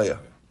Leah.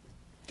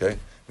 Okay?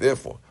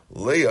 Therefore,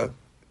 Leah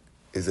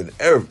is an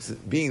erva,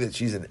 being that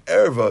she's an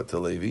erva to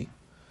Levi,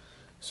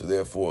 so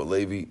therefore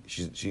Levi,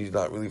 she's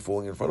not really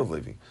falling in front of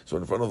Levi. So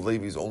in front of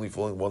Levi is only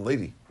falling one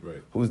lady.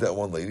 Right. Who's that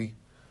one lady?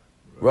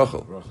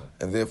 Rachel.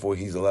 And therefore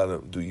he's allowed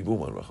to do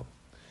Yibum on Rachel.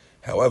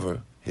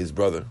 However, his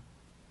brother,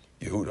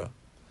 Yehuda,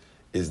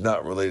 is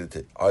not related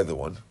to either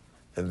one,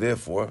 and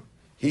therefore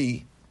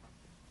he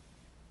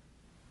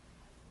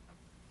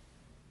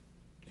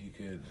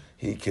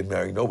can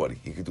marry nobody.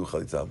 He could do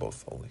chalitza on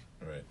both only.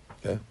 Right.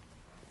 Okay?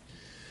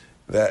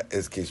 That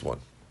is case 1.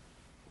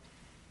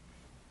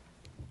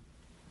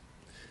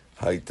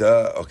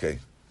 Haita, okay.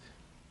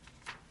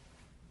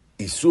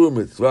 Isur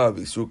mitzvah,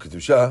 isur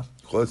kedusha,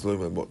 choletz lo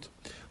yimemot.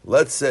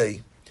 Let's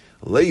say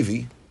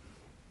Levi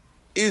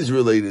is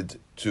related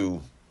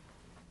to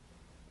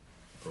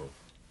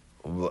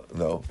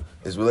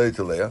is related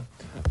to Leah,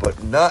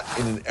 but not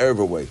in an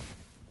erva way.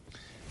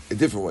 A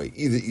different way.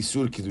 Either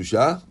isur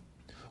kedusha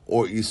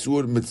or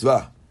isur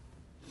mitzvah.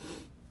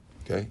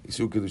 Okay?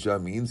 Isur kedusha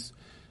means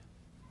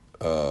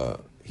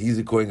he's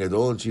a kohen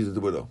gadol and she's a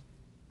widow.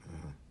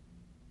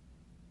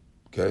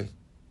 Okay?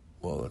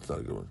 Well, that's not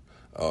a good one.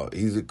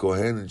 He's a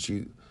kohen and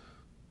she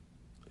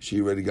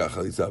already got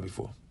chalitza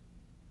before.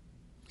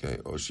 Okay?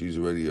 Or she's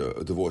already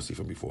a divorcee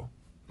from before.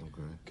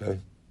 Okay?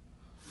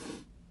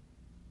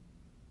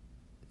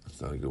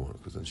 That's not a good one,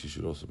 because then she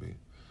should also be.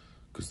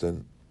 Because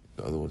then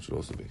the other one should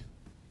also be.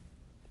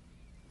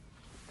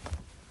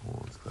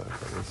 Let's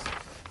clarify this.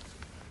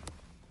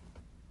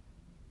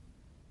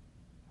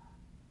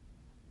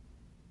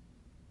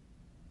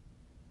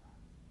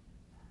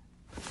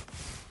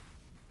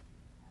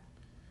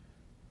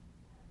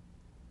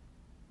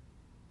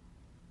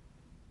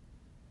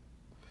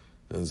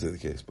 Doesn't say the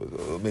case, but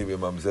maybe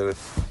Imam said it.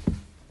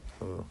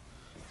 I don't know.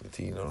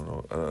 15, I don't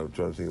know. I'm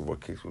trying to think of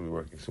what case we'll be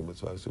working. So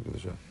let's have the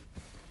show.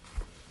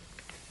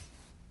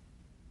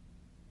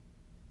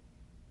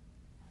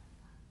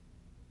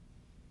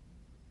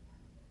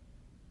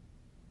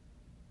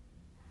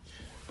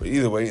 But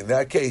either way, in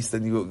that case,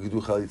 then you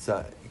do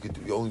chalitza.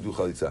 You only do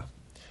chalitza,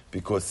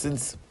 because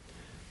since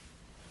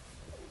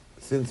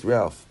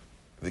Ralph,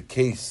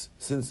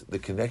 since the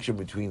connection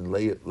between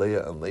Leah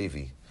and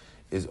Levi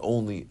is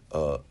only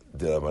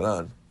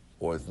derabanan,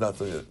 or it's not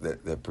something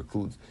that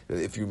precludes that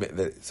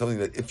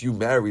if you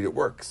married it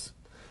works.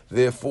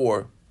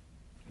 Therefore,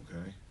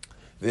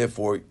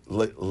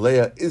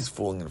 Leah is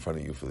falling in front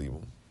of you for the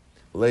yibum.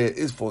 Leah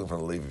is falling in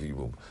front of Levi for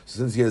yibum. So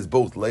since he has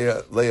both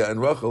Leah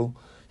and Rachel,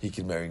 he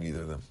can marry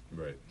neither of them.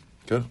 Right.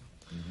 Good.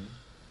 Mm-hmm.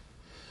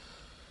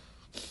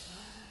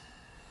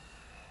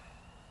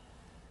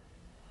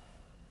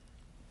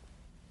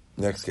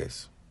 Next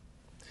case.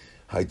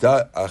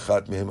 Hayta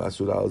achat mehem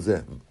asura al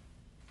zeh.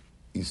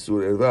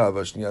 Isur erva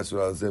v'ashniya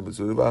asura al zeh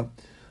b'isur erva.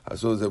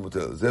 Asur zeh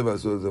mutel zeh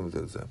v'asur zeh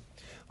mutel zeh.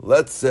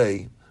 Let's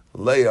say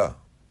Leah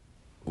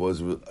was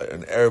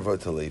an erva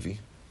to Levi,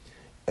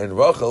 and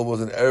Rachel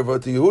was an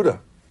erva to Yehuda.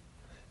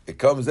 It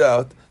comes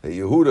out that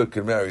Yehuda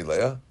can marry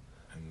Leah,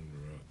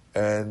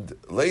 and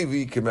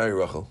Levi can marry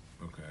Rachel.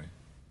 Okay.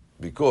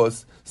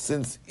 Because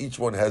since each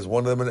one has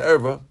one of them an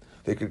erva,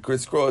 they could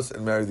crisscross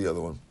and marry the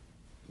other one.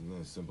 Isn't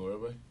that simple,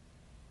 Rabbi?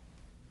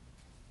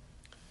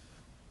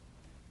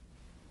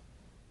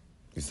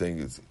 You're saying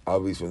it's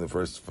obvious from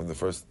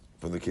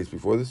the case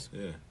before this?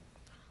 Yeah.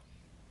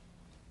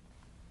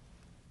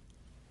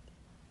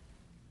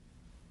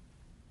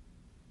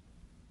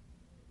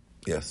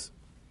 Yes.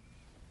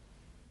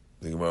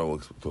 The Gemara will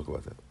talk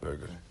about that. Very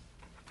good.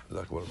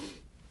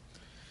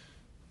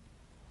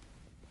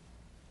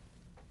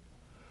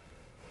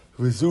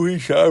 V'zuhi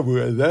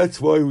shavu, and that's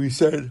why we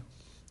said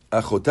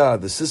Achota,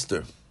 the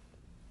sister.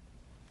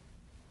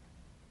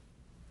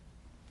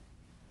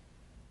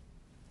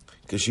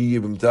 The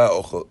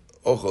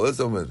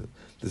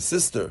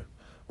sister,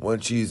 when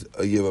she's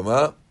a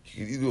yivama, she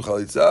can either do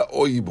chalitza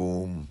or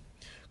yibum.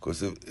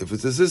 Because if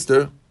it's a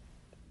sister,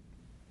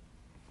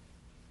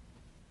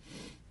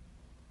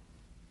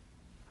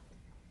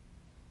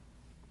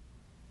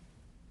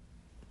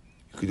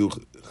 you could do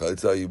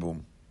chalitza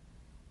yibum.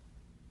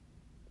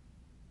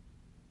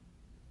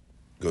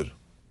 Good.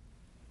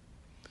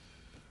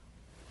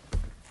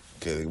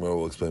 Okay, the Gemara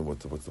will explain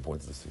what's the point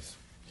of this piece.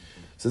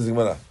 Says the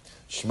Gemara,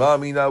 Shema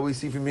Mina, we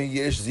see from here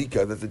yesh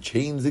zika, that the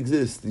chains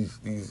exist.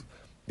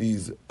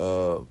 These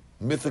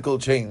mythical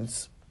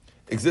chains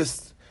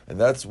exist, and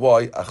that's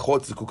why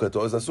achot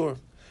zekukato is asur.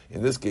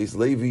 In this case,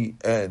 Levi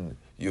and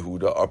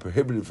Yehuda are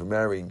prohibited from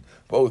marrying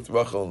both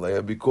Rachel and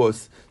Leah,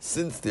 because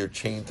since they're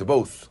chained to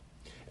both,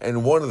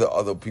 and one of the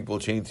other people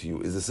chained to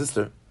you is a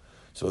sister,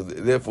 so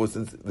therefore,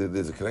 since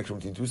there's a connection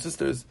between two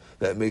sisters,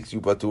 that makes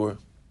you patur.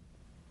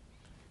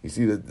 You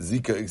see that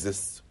zika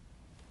exists.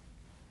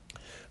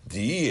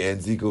 D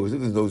and Zika,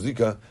 there's no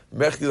Zika.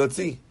 Mechti, let's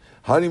see.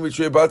 Hani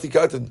Mitre Bati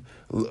Katan.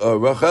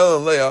 Rachel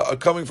and Leah are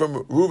coming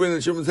from Reuben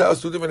and Shimon's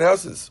house, two different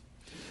houses.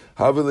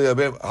 Let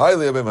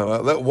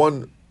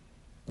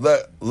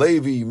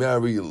Levi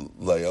marry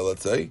Leah,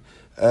 let's say,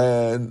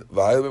 and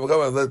let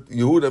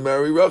Yehuda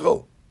marry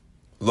Rachel.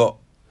 Lo.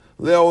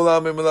 And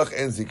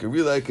Zika.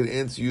 Really, I can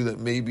answer you that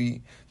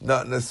maybe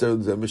not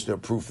necessarily the Mishnah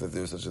proof that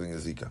there's such a thing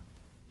as Zika.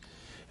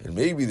 And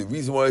maybe the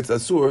reason why it's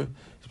Asur,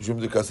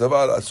 because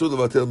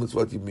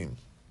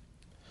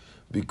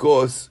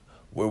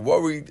we're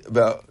worried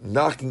about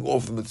knocking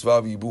off the mitzvah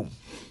of yibum.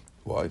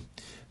 Why?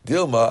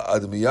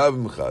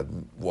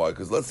 Why?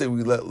 Because let's say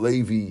we let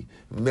Levi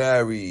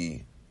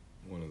marry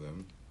one of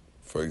them,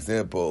 for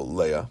example,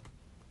 Leah.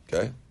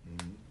 Okay.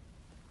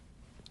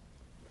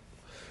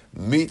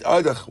 Meet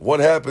Adach.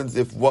 What happens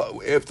if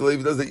after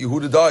Levi does that,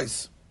 Yehuda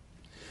dies?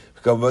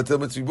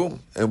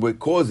 And we're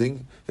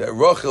causing that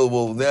Rachel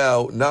will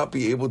now not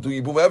be able to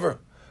do yibum ever.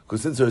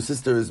 Because since her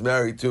sister is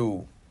married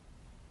to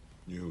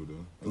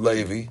Yehuda,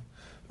 Levi,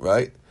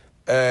 right?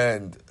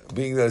 And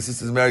being that her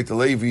sister is married to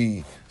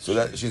Levi, so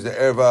that she's an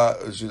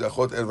erva, she's a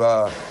chot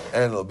erva,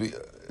 and it'll be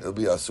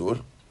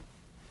asur.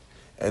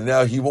 And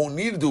now he won't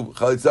need to do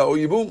chalitza or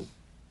yibum,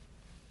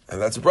 and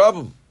that's a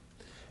problem.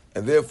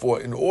 And therefore,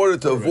 in order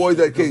to avoid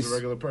that case, a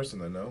regular person,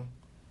 then no.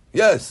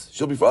 Yes,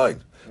 she'll be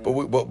fine,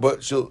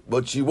 but she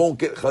won't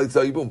get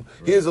chalitza yibum.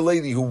 Right. Here's a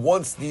lady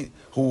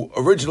who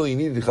originally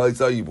needed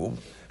chalitza yibum,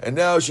 and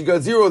now she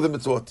got zero of the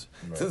mitzvot.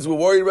 Right. Since we're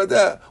worried about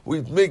that,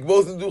 we make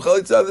both of them do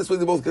chalitza. This way,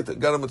 they both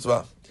got a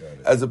mitzvah,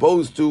 as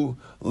opposed to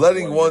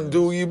letting one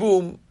do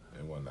yibum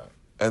and one not,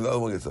 and the other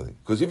one gets nothing.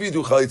 Because if you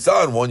do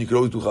chalitza on one, you can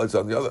always do chalitza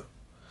on the other.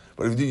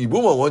 But if you do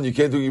yibum on one, you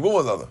can't do yibum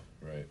on the other.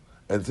 Right.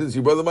 And since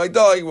your brother might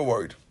die, we're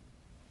worried.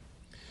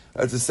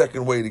 That's the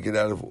second way to get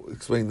out of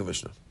explaining the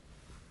Mishnah.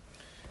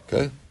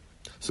 Okay,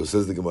 so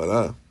says the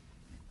Gemara.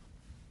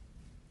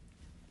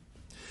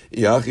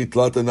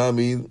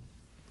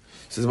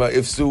 Says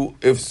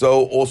if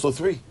so, also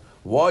three.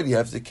 Why do you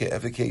have to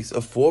have a case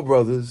of four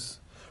brothers,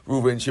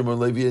 Reuben, Shimon,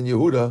 Levi, and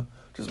Yehuda,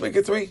 Just make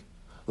it 3.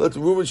 Let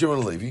Reuben, Shimon,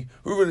 and Levi.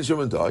 Reuben and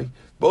Shimon die.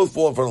 Both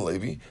fall in front of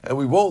Levi, and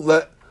we won't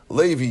let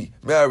Levi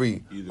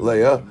marry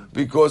Leah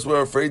because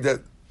we're afraid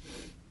that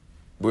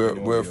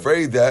we're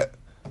afraid that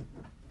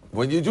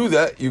when you do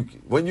that,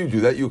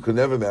 you can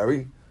never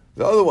marry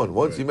the other one.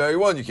 Once you marry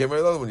one, you can't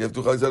marry the other one. You have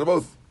to chalitza out of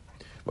both.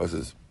 What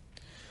says?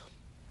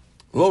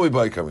 Lo mi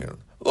bai coming on.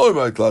 Lo mi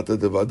bai tlata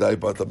devadai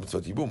batla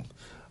mitzvot yibum.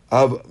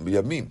 Av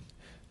yamim.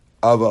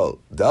 Aval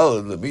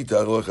dalad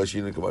lemita lo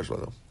chashin kamash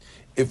lano.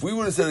 If we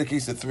would have said a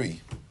case of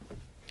 3,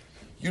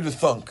 you'd have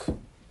thunk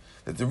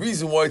that the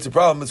reason why it's a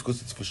problem is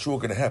because it's for sure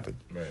going to happen.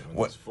 Right.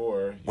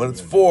 When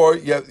it's 4,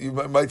 you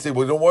might say,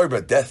 well, don't worry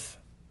about death.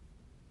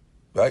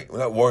 Right? We're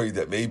not worried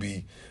that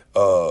maybe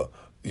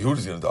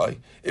Yehuda's going to die.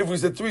 If we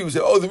said 3, we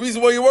say, oh, the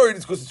reason why you're worried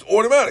is because it's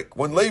automatic.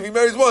 When Levi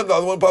marries one, the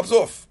other one pops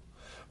off.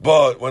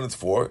 But when it's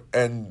 4,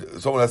 and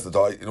someone has to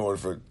die in order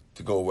for it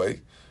to go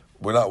away,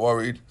 we're not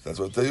worried. That's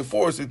what I tell you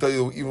 4, so I tell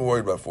you even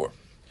worried about 4.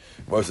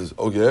 Gemara says,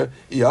 okay,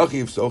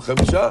 if so,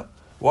 chemisha.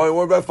 Why are we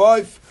worried about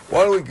 5?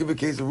 Why don't we give a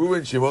case of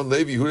Reuben, Shimon,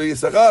 Levi, Yehuda,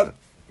 Yisachar?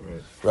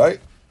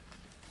 Right?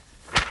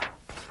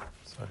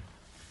 Sorry.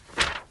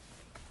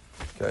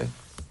 Okay.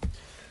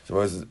 So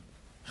Gemara says,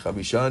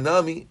 chamisha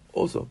nami,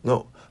 also.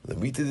 No.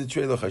 Lemita the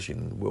trailer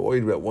chashin. We're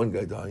worried about one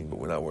guy dying, but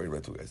we're not worried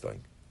about 2 guys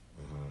dying.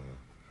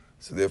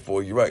 So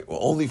therefore, you're right. Well,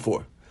 only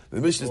 4.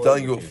 The Mishnah is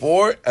telling you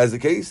 4 as a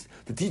case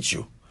to teach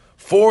you.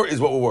 4 is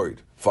what we're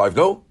worried. 5,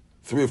 no.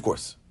 3, of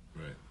course.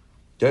 Right.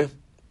 Okay?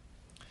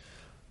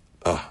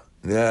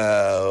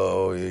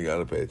 Now you got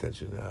to pay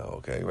attention now.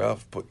 Okay,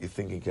 Ralph, put your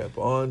thinking cap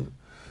on,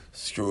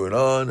 screw it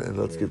on, and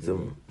let's get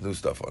some new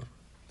stuff on.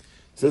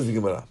 Says the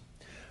Gemara.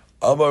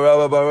 Amar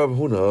Rav Bar Rav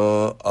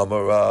Huna.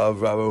 Amar Rav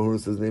Huna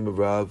says the name of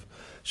Rav.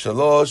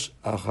 Shalosh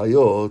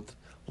Achayot.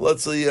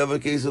 Let's say you have a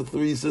case of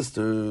 3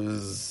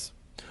 sisters.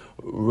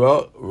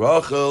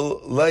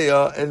 Rachel,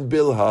 Leah, and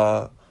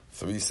Bilhah.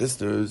 3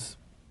 sisters.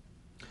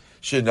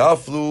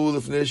 Shenaflu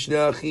lifnei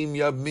shnei achim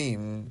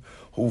yabmim.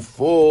 Who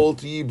fall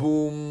to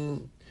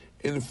Yibum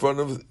in front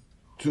of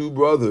 2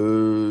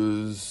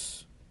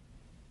 brothers.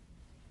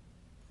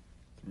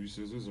 3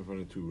 sisters in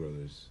front of 2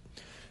 brothers.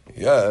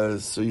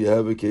 Yes, so you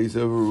have a case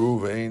of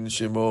Reuven,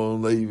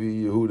 Shimon,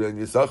 Levi, Yehuda, and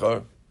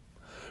Yisachar.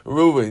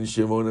 Reuven,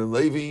 Shimon, and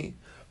Levi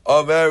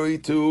are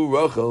married to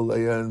Rachel,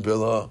 Leah, and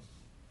Bilhah.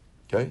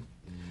 Okay?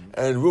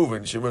 And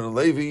Reuven, Shimon, and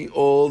Levi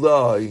all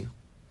die.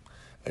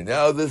 And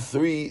now the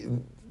 3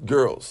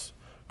 girls,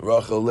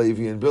 Rachel,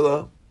 Levi, and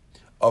Bilhah,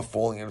 are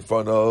falling in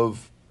front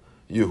of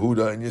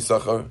Yehuda and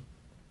Yisachar.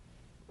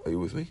 Are you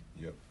with me?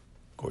 Yep.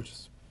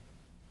 Gorgeous.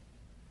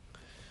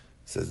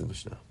 Says the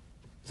Mishnah.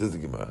 Says the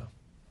Gemara.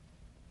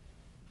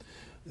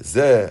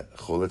 Zeh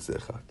choletz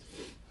echad.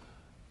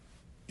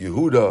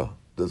 Yehuda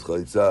does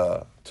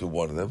chalitza to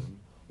one of them.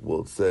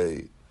 We'll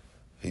say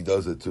he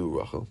does it to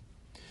Rachel.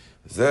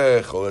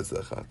 Zeh choletz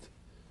echad.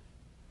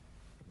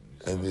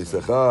 And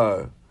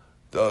Yisachar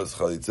does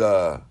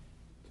chalitza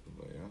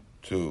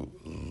to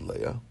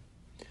Leah.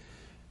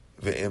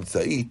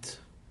 Ve'emtzait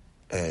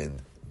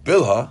and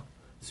Bilhah,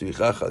 she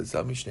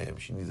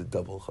needs a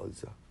double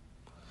chalitza.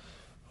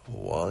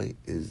 Why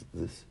is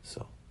this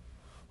so?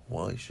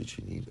 Why should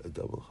she need a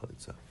double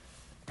chalitza?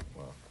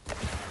 Wow.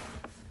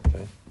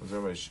 Okay.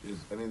 Is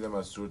any of them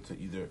asur to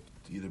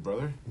either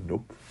brother?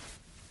 Nope.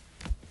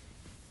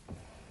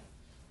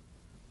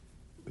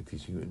 We're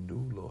teaching you a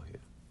new law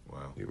here.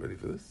 Wow. You ready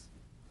for this?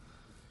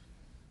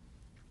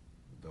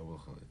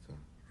 Double chalitza.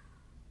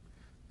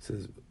 It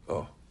says,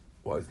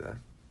 why is that?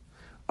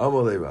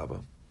 Amalei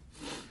Rabba.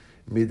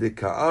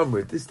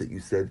 Mideka'amr, this that you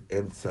said,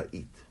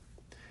 emtzait.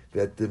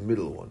 That the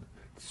middle one.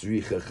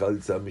 Tzricha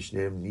chalitza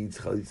mishneim needs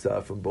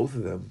chalitza from both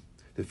of them.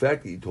 The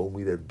fact that you told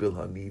me that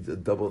Bilhah needs a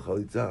double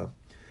chalitza,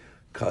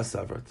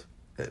 kasavrat.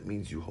 That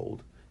means you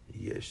hold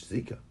yesh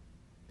zika.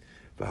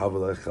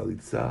 V'havalai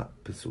chalitza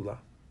pesula.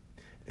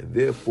 And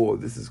therefore,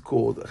 this is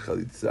called a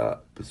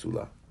chalitza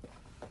pesula.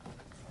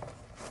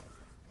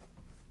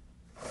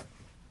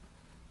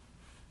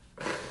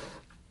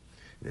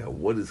 Now,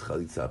 what is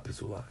chalitza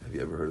pesula? Have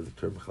you ever heard of the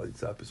term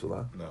chalitza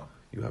pesula? No.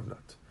 You have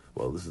not.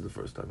 Well, this is the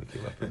first time it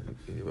came up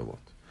in Yevamot.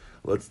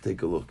 Let's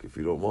take a look, if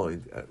you don't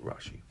mind, at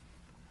Rashi.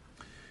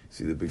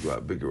 See the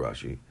bigger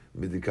Rashi.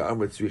 Midika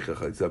amr tzricha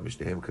chalitza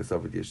mishnehem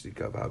kasavet yesh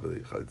zika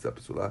v'havelei chalitza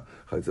pesula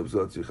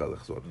tzricha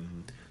lechzon.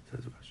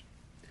 Says Rashi.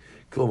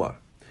 Klomar.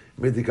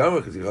 Midika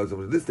amr tzricha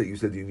chalitza. This that you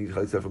said you need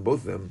chalitza from both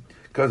of them.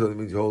 Kasavet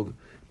means you hold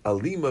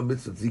alima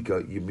mitzvot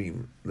zika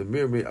yimim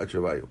lemir me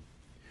achavayu.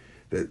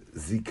 That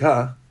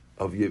zika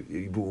of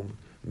Yibum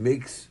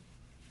makes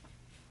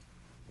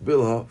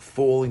Bilhah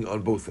falling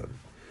on both of them.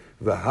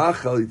 V'ha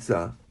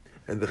chalitza,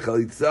 and the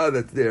chalitza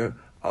that's there,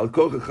 al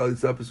kocha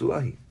chalitza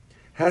pesulahi,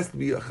 has to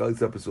be a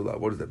chalitza pesulah.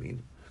 What does that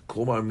mean?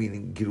 Klomar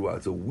meaning girua,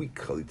 it's a weak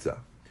chalitza.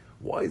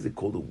 Why is it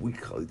called a weak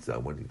chalitza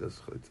when he does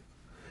chalitza?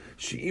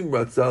 She'im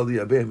ratzah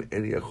liyabem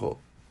eni yachol.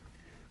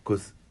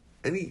 Because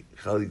any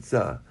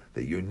chalitza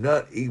that you're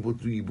not able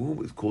to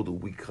yibum is called a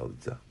weak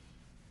chalitza.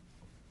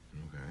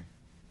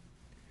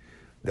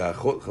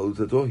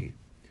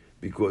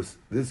 Because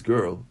this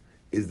girl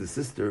is the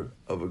sister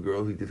of a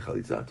girl he did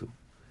chalitza to.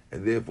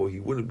 and therefore he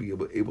wouldn't be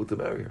able to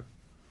marry her.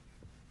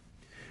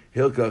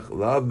 Hilkach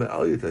lav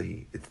me'al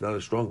yatahi. It's not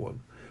a strong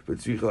one. But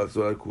tzricha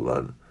lachzor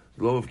kulan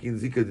lo mafkin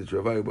zika de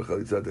travayu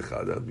b'chalitza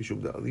dechada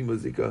mishum da'alima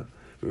zika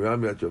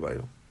v'ram yat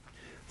travayu.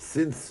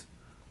 Since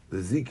the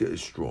zika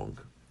is strong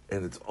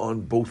and it's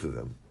on both of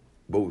them,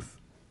 both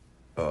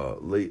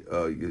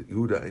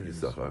Yehuda and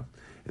Yisachar,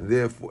 and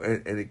therefore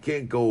and it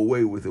can't go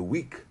away with a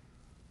weak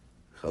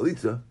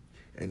chalitza,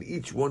 and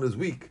each one is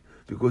weak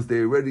because they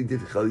already did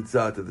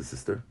chalitza to the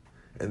sister,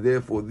 and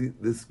therefore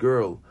this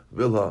girl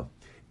Bilha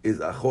is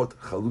achot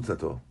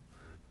chalutzato,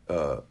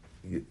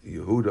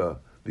 Yehuda,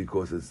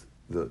 because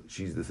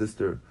she's the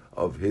sister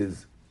of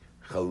his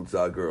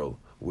chalutza girl,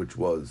 which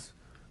was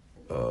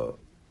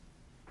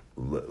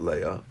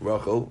Leah,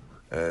 Rachel,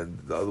 and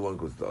the other one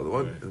goes to the other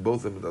one, and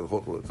both of them are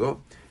achot chalutzato,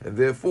 and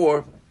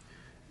therefore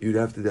you'd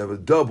have to have a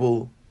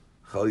double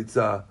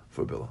chalitza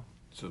for Bilha.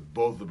 So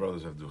both the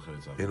brothers have to do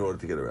chalitza In order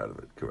to get her out of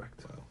it,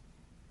 correct. Wow.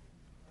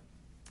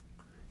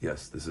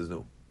 Yes, this is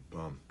new.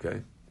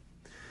 Okay?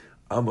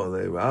 Bam.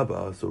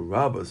 Rabba, so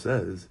Rabba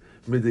says,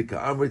 this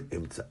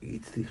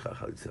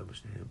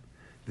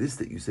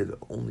that you said that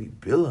only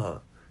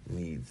Bilha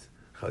needs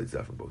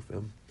chalitza from both of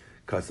them,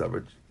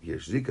 kasavet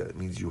yesh zika, it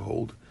means you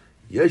hold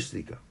yesh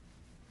zika.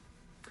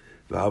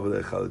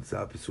 V'havale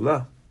chalitza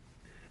pisula,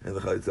 and the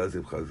chalitza is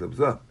chalitza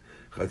pisula.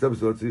 Chalitza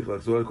pisula tzich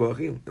lachzor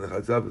kolachim, and the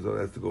chalitza pisula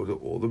has to go to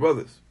all the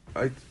brothers,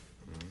 right?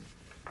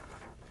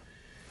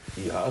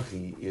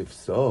 Yachi, if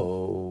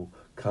so,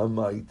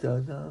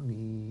 kamaita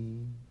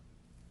nami.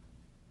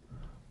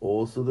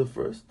 Also the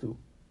first two.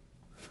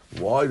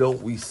 Why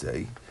don't we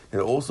say that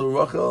also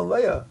Rachel and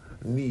Leah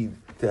need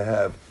to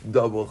have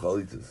double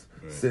chalitzas,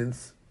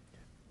 since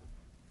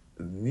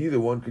neither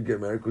one could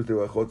get married because they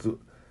were achot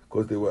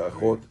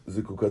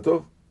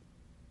zikukato,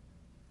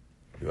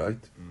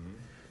 right?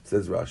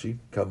 Says Rashi,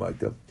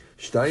 kamaita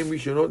shtayim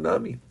rishonot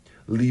nami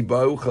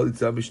libau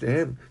chalitza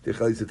mishnehem the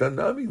chalitzatan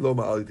nami lo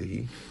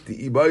ma'alitehi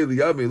the ibai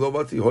liyame lo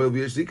matzi hoil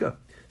v'yesh zika.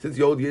 Since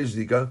you hold yesh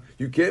zika,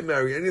 you can't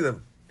marry any of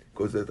them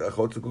because they're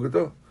achot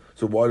zikukato.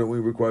 So why don't we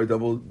require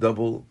double?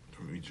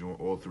 From each one,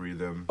 all three of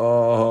them.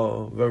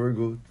 Oh, very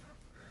good.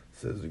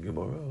 Says the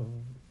Gemara.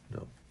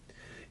 No.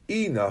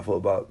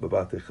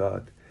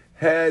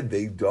 Had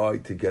they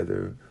died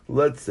together,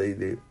 let's say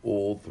they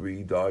all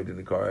three died in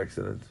a car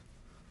accident,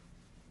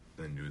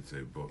 then you would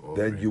say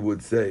then you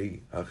would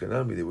say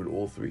Hachanami, they would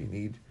all three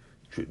need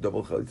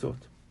double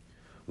chalitzot.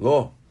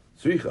 Lo,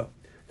 sricha,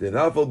 the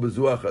nafal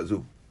bezuach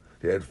hazu.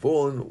 They had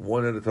fallen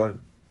one at a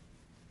time.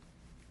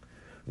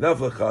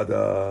 Nafla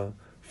chada.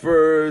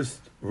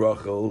 First,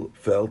 Rachel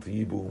fell to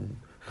Yibum,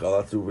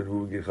 Chalatz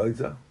Reuven get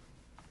Chalitza.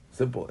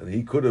 Simple. And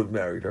he could have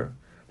married her,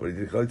 but he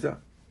did Chalitza.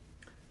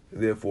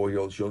 Therefore,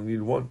 she only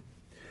needed one.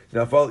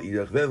 Nafal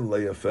Idach, then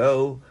Leah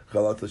fell,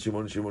 Chalatz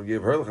Shimon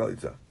gave her the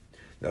Chalitza.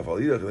 Nafal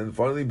Idach, then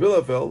finally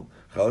Bilha fell,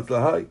 Chalatz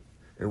Lahai,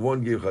 and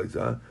one gave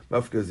Chalitza.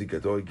 Mafka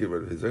Zikato, he gave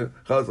rid of his Zika.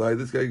 Chalatz Lahai,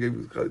 this guy gave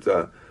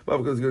Chalitza.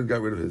 Mafka Zikato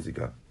got rid of his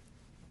Zika.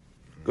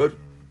 Good?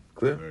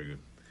 Clear? Very good.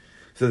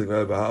 Says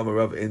Bahama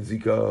Rav and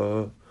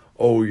Zika.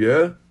 Oh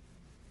yeah?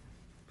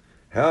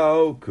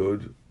 How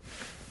could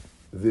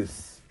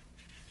this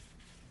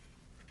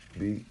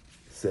be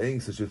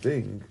saying such a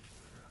thing?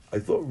 I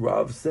thought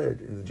Rav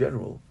said in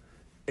general,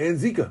 and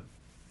Zika.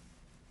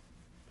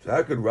 So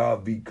how could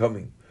Rav be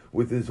coming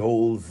with his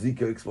whole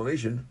Zika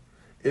explanation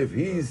if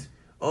he's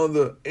on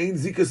the Ein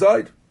Zika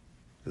side?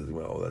 Says,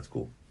 well, oh, that's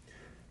cool.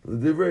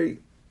 L'divrei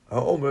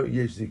ha'omer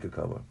yesh Zika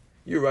kama.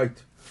 You're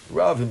right.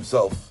 Rav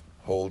himself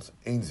holds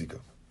Ein Zika.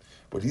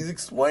 But he's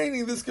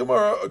explaining this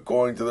Gemara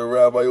according to the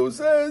rabbi who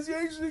says,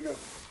 yesh Zika.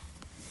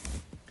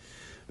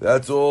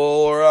 That's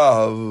all,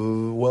 Rav.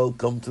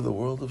 Welcome to the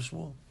world of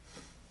Shmuel.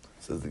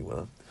 Says the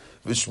Gemara.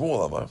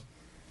 V'Shmuel amar,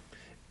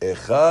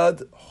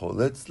 echad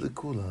choletz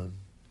lekulan.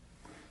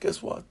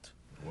 Guess what?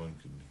 One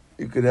could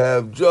You could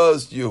have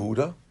just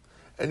Yehuda,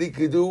 and he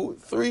could do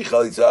 3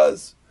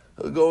 chalitzas.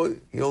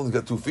 He only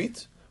got 2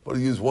 feet, but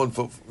he used 1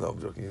 foot. No,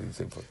 I'm joking. He used the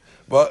same foot,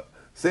 but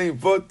same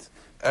foot,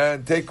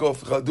 and take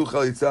off do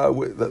chalitza.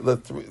 With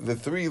the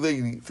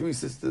 3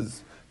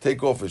 sisters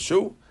take off his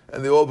shoe,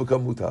 and they all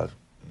become mutar.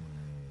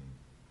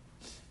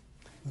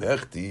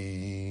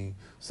 Nechti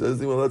says,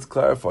 well, let's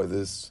clarify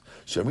this.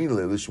 I've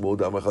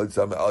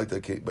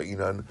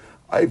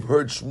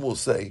heard Shmuel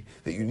say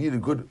that you need a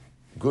good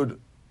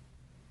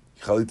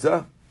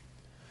chalitza,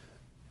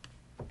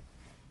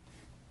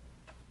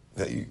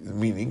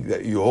 meaning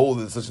that you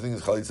hold such a thing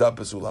as chalitza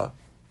pesula,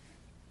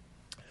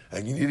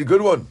 and you need a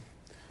good one.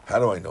 How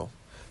do I know?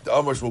 The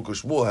Amar Shmuel,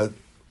 Shmuel had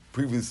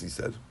previously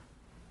said,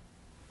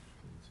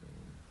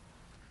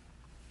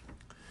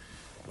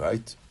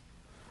 right?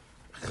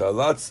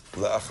 Chalatz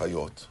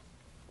le'achayot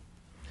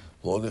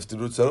lo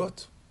niftiru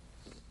tzarot.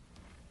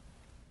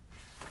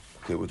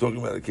 Okay, we're talking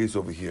about a case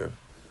over here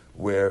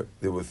where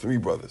there were 3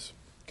 brothers.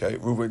 Okay,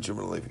 Reuven,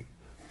 Shimon, and Levi.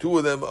 2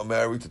 of them are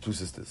married to 2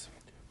 sisters.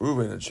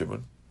 Reuven and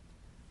Shimon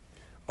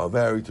are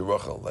married to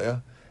Rachel and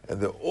Leah, and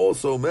they're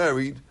also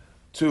married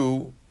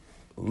to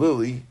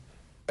Lily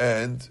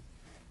and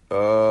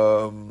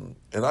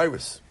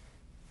Iris.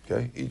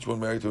 Okay, each one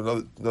married to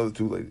another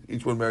two ladies.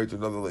 Each one married to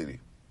another lady.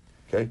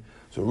 Okay,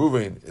 so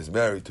Reuven is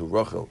married to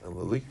Rachel and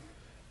Lily,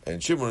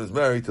 and Shimon is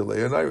married to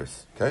Leah and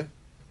Iris. Okay,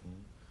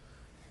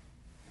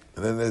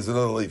 and then there's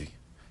another Levi.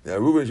 Now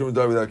Reuven and Shimon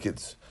died without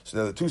kids. So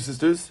now the two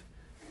sisters,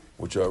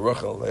 which are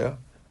Rachel and Leah,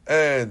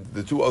 and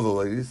the two other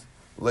ladies,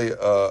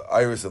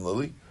 Iris and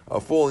Lily,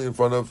 are falling in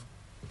front of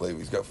Levi.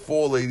 He's got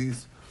four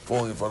ladies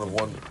falling in front of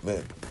one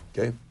man.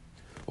 Okay,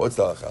 what's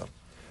the halacha?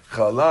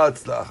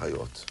 Chalatz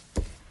la'achayot.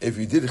 If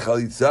you did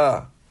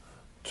chalitza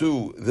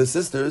to the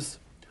sisters,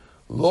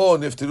 lo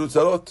niftiru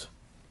tzarot.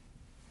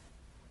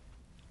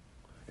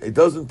 It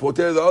doesn't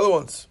poter the other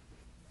ones.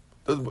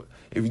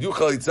 If you do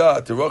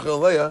chalitza to Rachel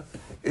and Leah,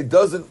 it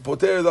doesn't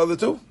poter the other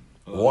two.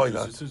 Why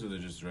not? Sisters, or they're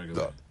just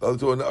regular? The other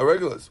two are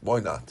regulars. Why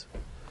not?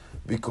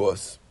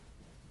 Because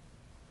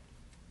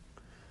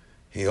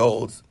he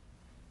holds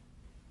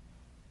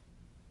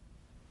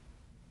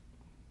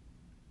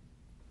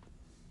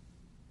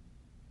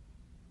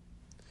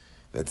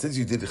that since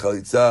you did the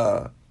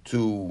chalitza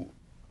to,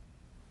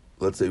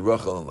 let's say,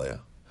 Rachel and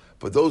Leah,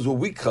 but those were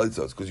weak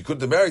chalitzas because you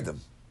couldn't have married them.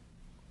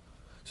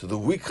 So the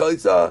weak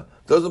chalitza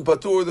doesn't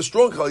patur the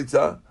strong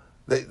chalitza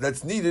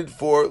that's needed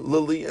for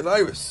Lily and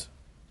Iris.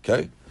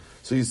 Okay?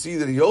 So you see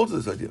that he holds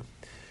this idea.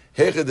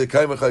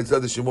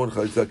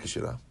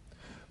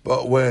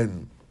 But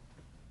when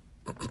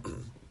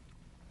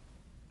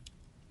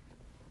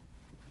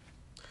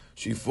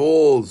she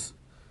falls,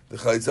 the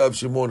chalitza of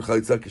Shimon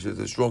chalitza kisher is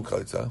a strong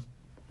chalitza.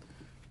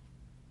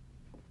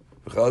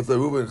 So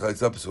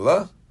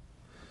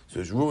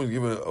is Reuben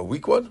given a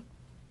weak one?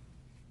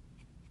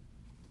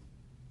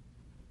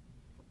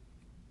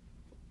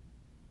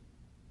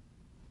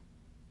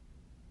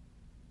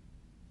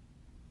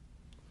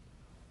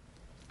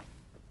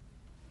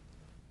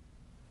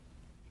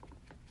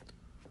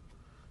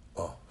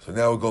 Oh, so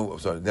now we're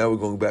going. Now we're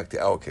going back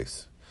to our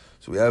case.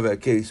 So we have our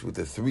case with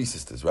the three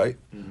sisters, right?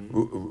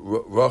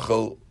 Mm-hmm.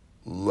 Rachel,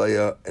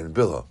 Leah, and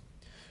Bilhah,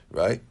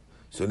 right?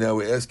 So now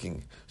we're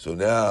asking. So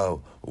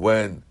now,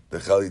 when the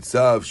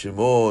chalitza of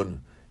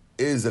Shimon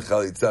is a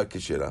chalitza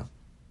keshera,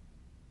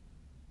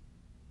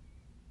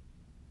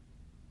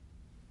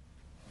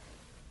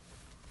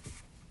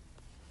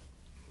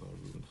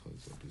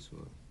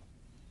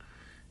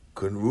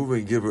 couldn't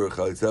Reuven give her a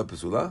chalitza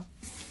pesula?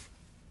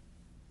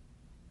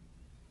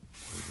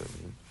 What does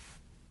that mean?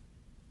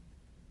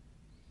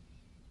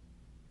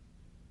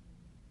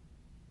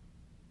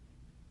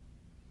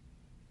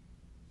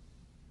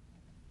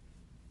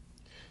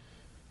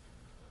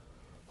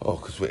 Oh,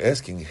 because we're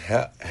asking,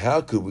 how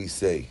could we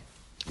say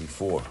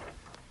before?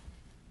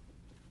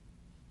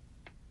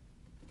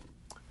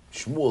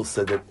 Shmuel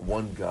said that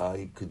one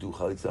guy could do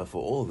chalitza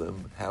for all of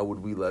them. How would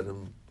we let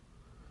him?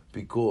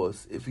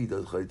 Because if he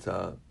does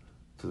chalitza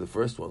to the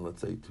first one,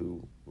 let's say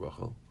to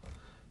Rachel,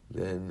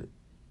 then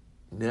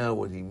now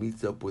when he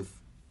meets up with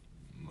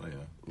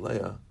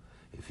Leah,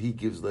 if he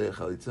gives Leah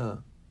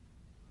chalitza,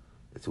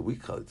 it's a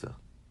weak chalitza.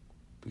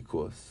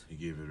 Because he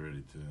gave it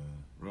already to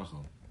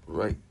Rachel.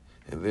 Right.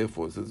 And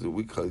therefore, since it's a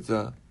weak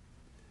chalitza,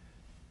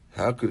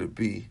 how could it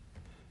be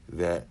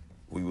that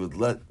we would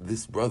let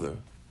this brother,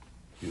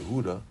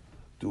 Yehuda,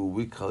 do a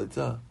weak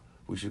chalitza?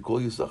 We should call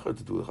Yisachar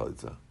to do the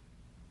chalitza.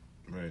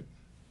 Right.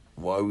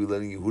 Why are we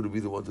letting Yehuda be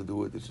the one to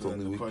do it? It's so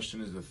only the weak.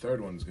 Question is, the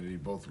third one is going to be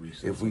both weak.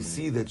 So if we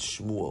see that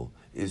Shmuel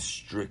is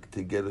strict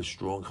to get a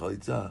strong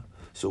chalitza,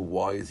 so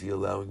why is he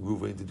allowing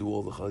Reuven to do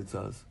all the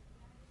chalitzas?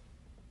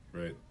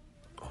 Right.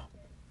 Oh.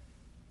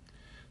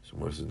 So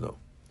Moshe says no.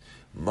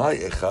 My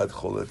echad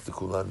choletz to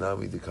kulan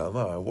nami de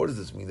kamar. What does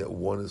this mean that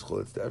one is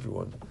choletz to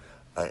everyone?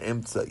 I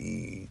am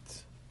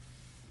tza'it.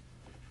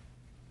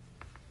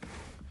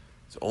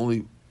 It's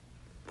only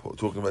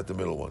talking about the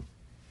middle one.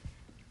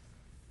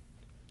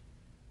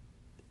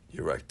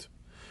 You're right.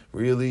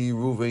 Really,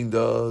 Reuven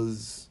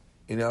does.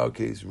 In our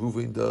case,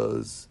 Reuven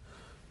does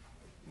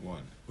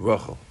one.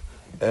 Rachel,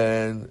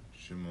 and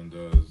Shimon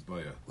does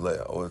Leah.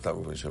 Leah. All the time,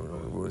 Reuven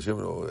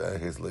Shimon, or in our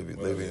case, Levi and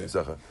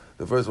Yisachar.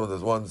 The first one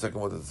does one. The second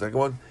one does the second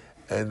one.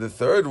 And the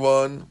third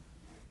one,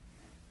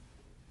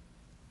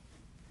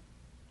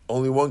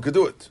 only one could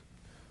do it,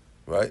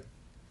 right?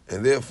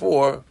 And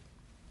therefore,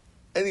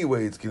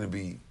 anyway, it's going to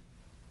be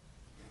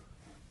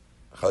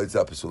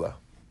chalitza pesula,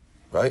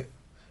 right?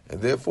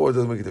 And therefore, it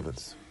doesn't make a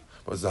difference.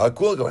 But how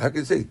can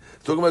you say?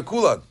 It's talking about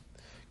kulan.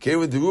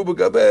 Came in deruba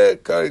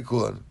gabe kari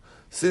kulan.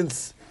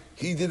 Since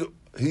he did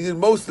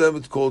most of them,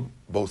 it's called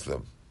both of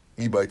them.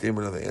 Ibai came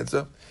another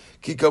answer.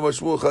 Ki kama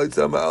shmuel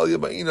chalitza ma'al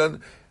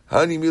yaba'inan.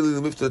 Hani mili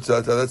the mifta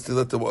tzata. That's to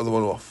let the other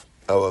one off.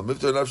 Our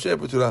mifta nafshe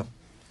petura.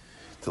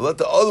 To let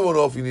the other one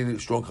off, you need a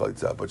strong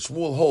chalitza. But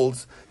Shmuel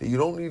holds that you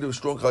don't need a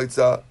strong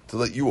chalitza to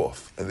let you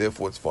off, and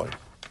therefore it's fine.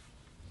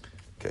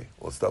 Okay,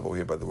 we'll stop over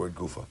here by the word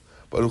gufa.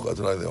 Baruch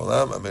Adonai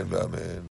Le'olam. Amen. Amen.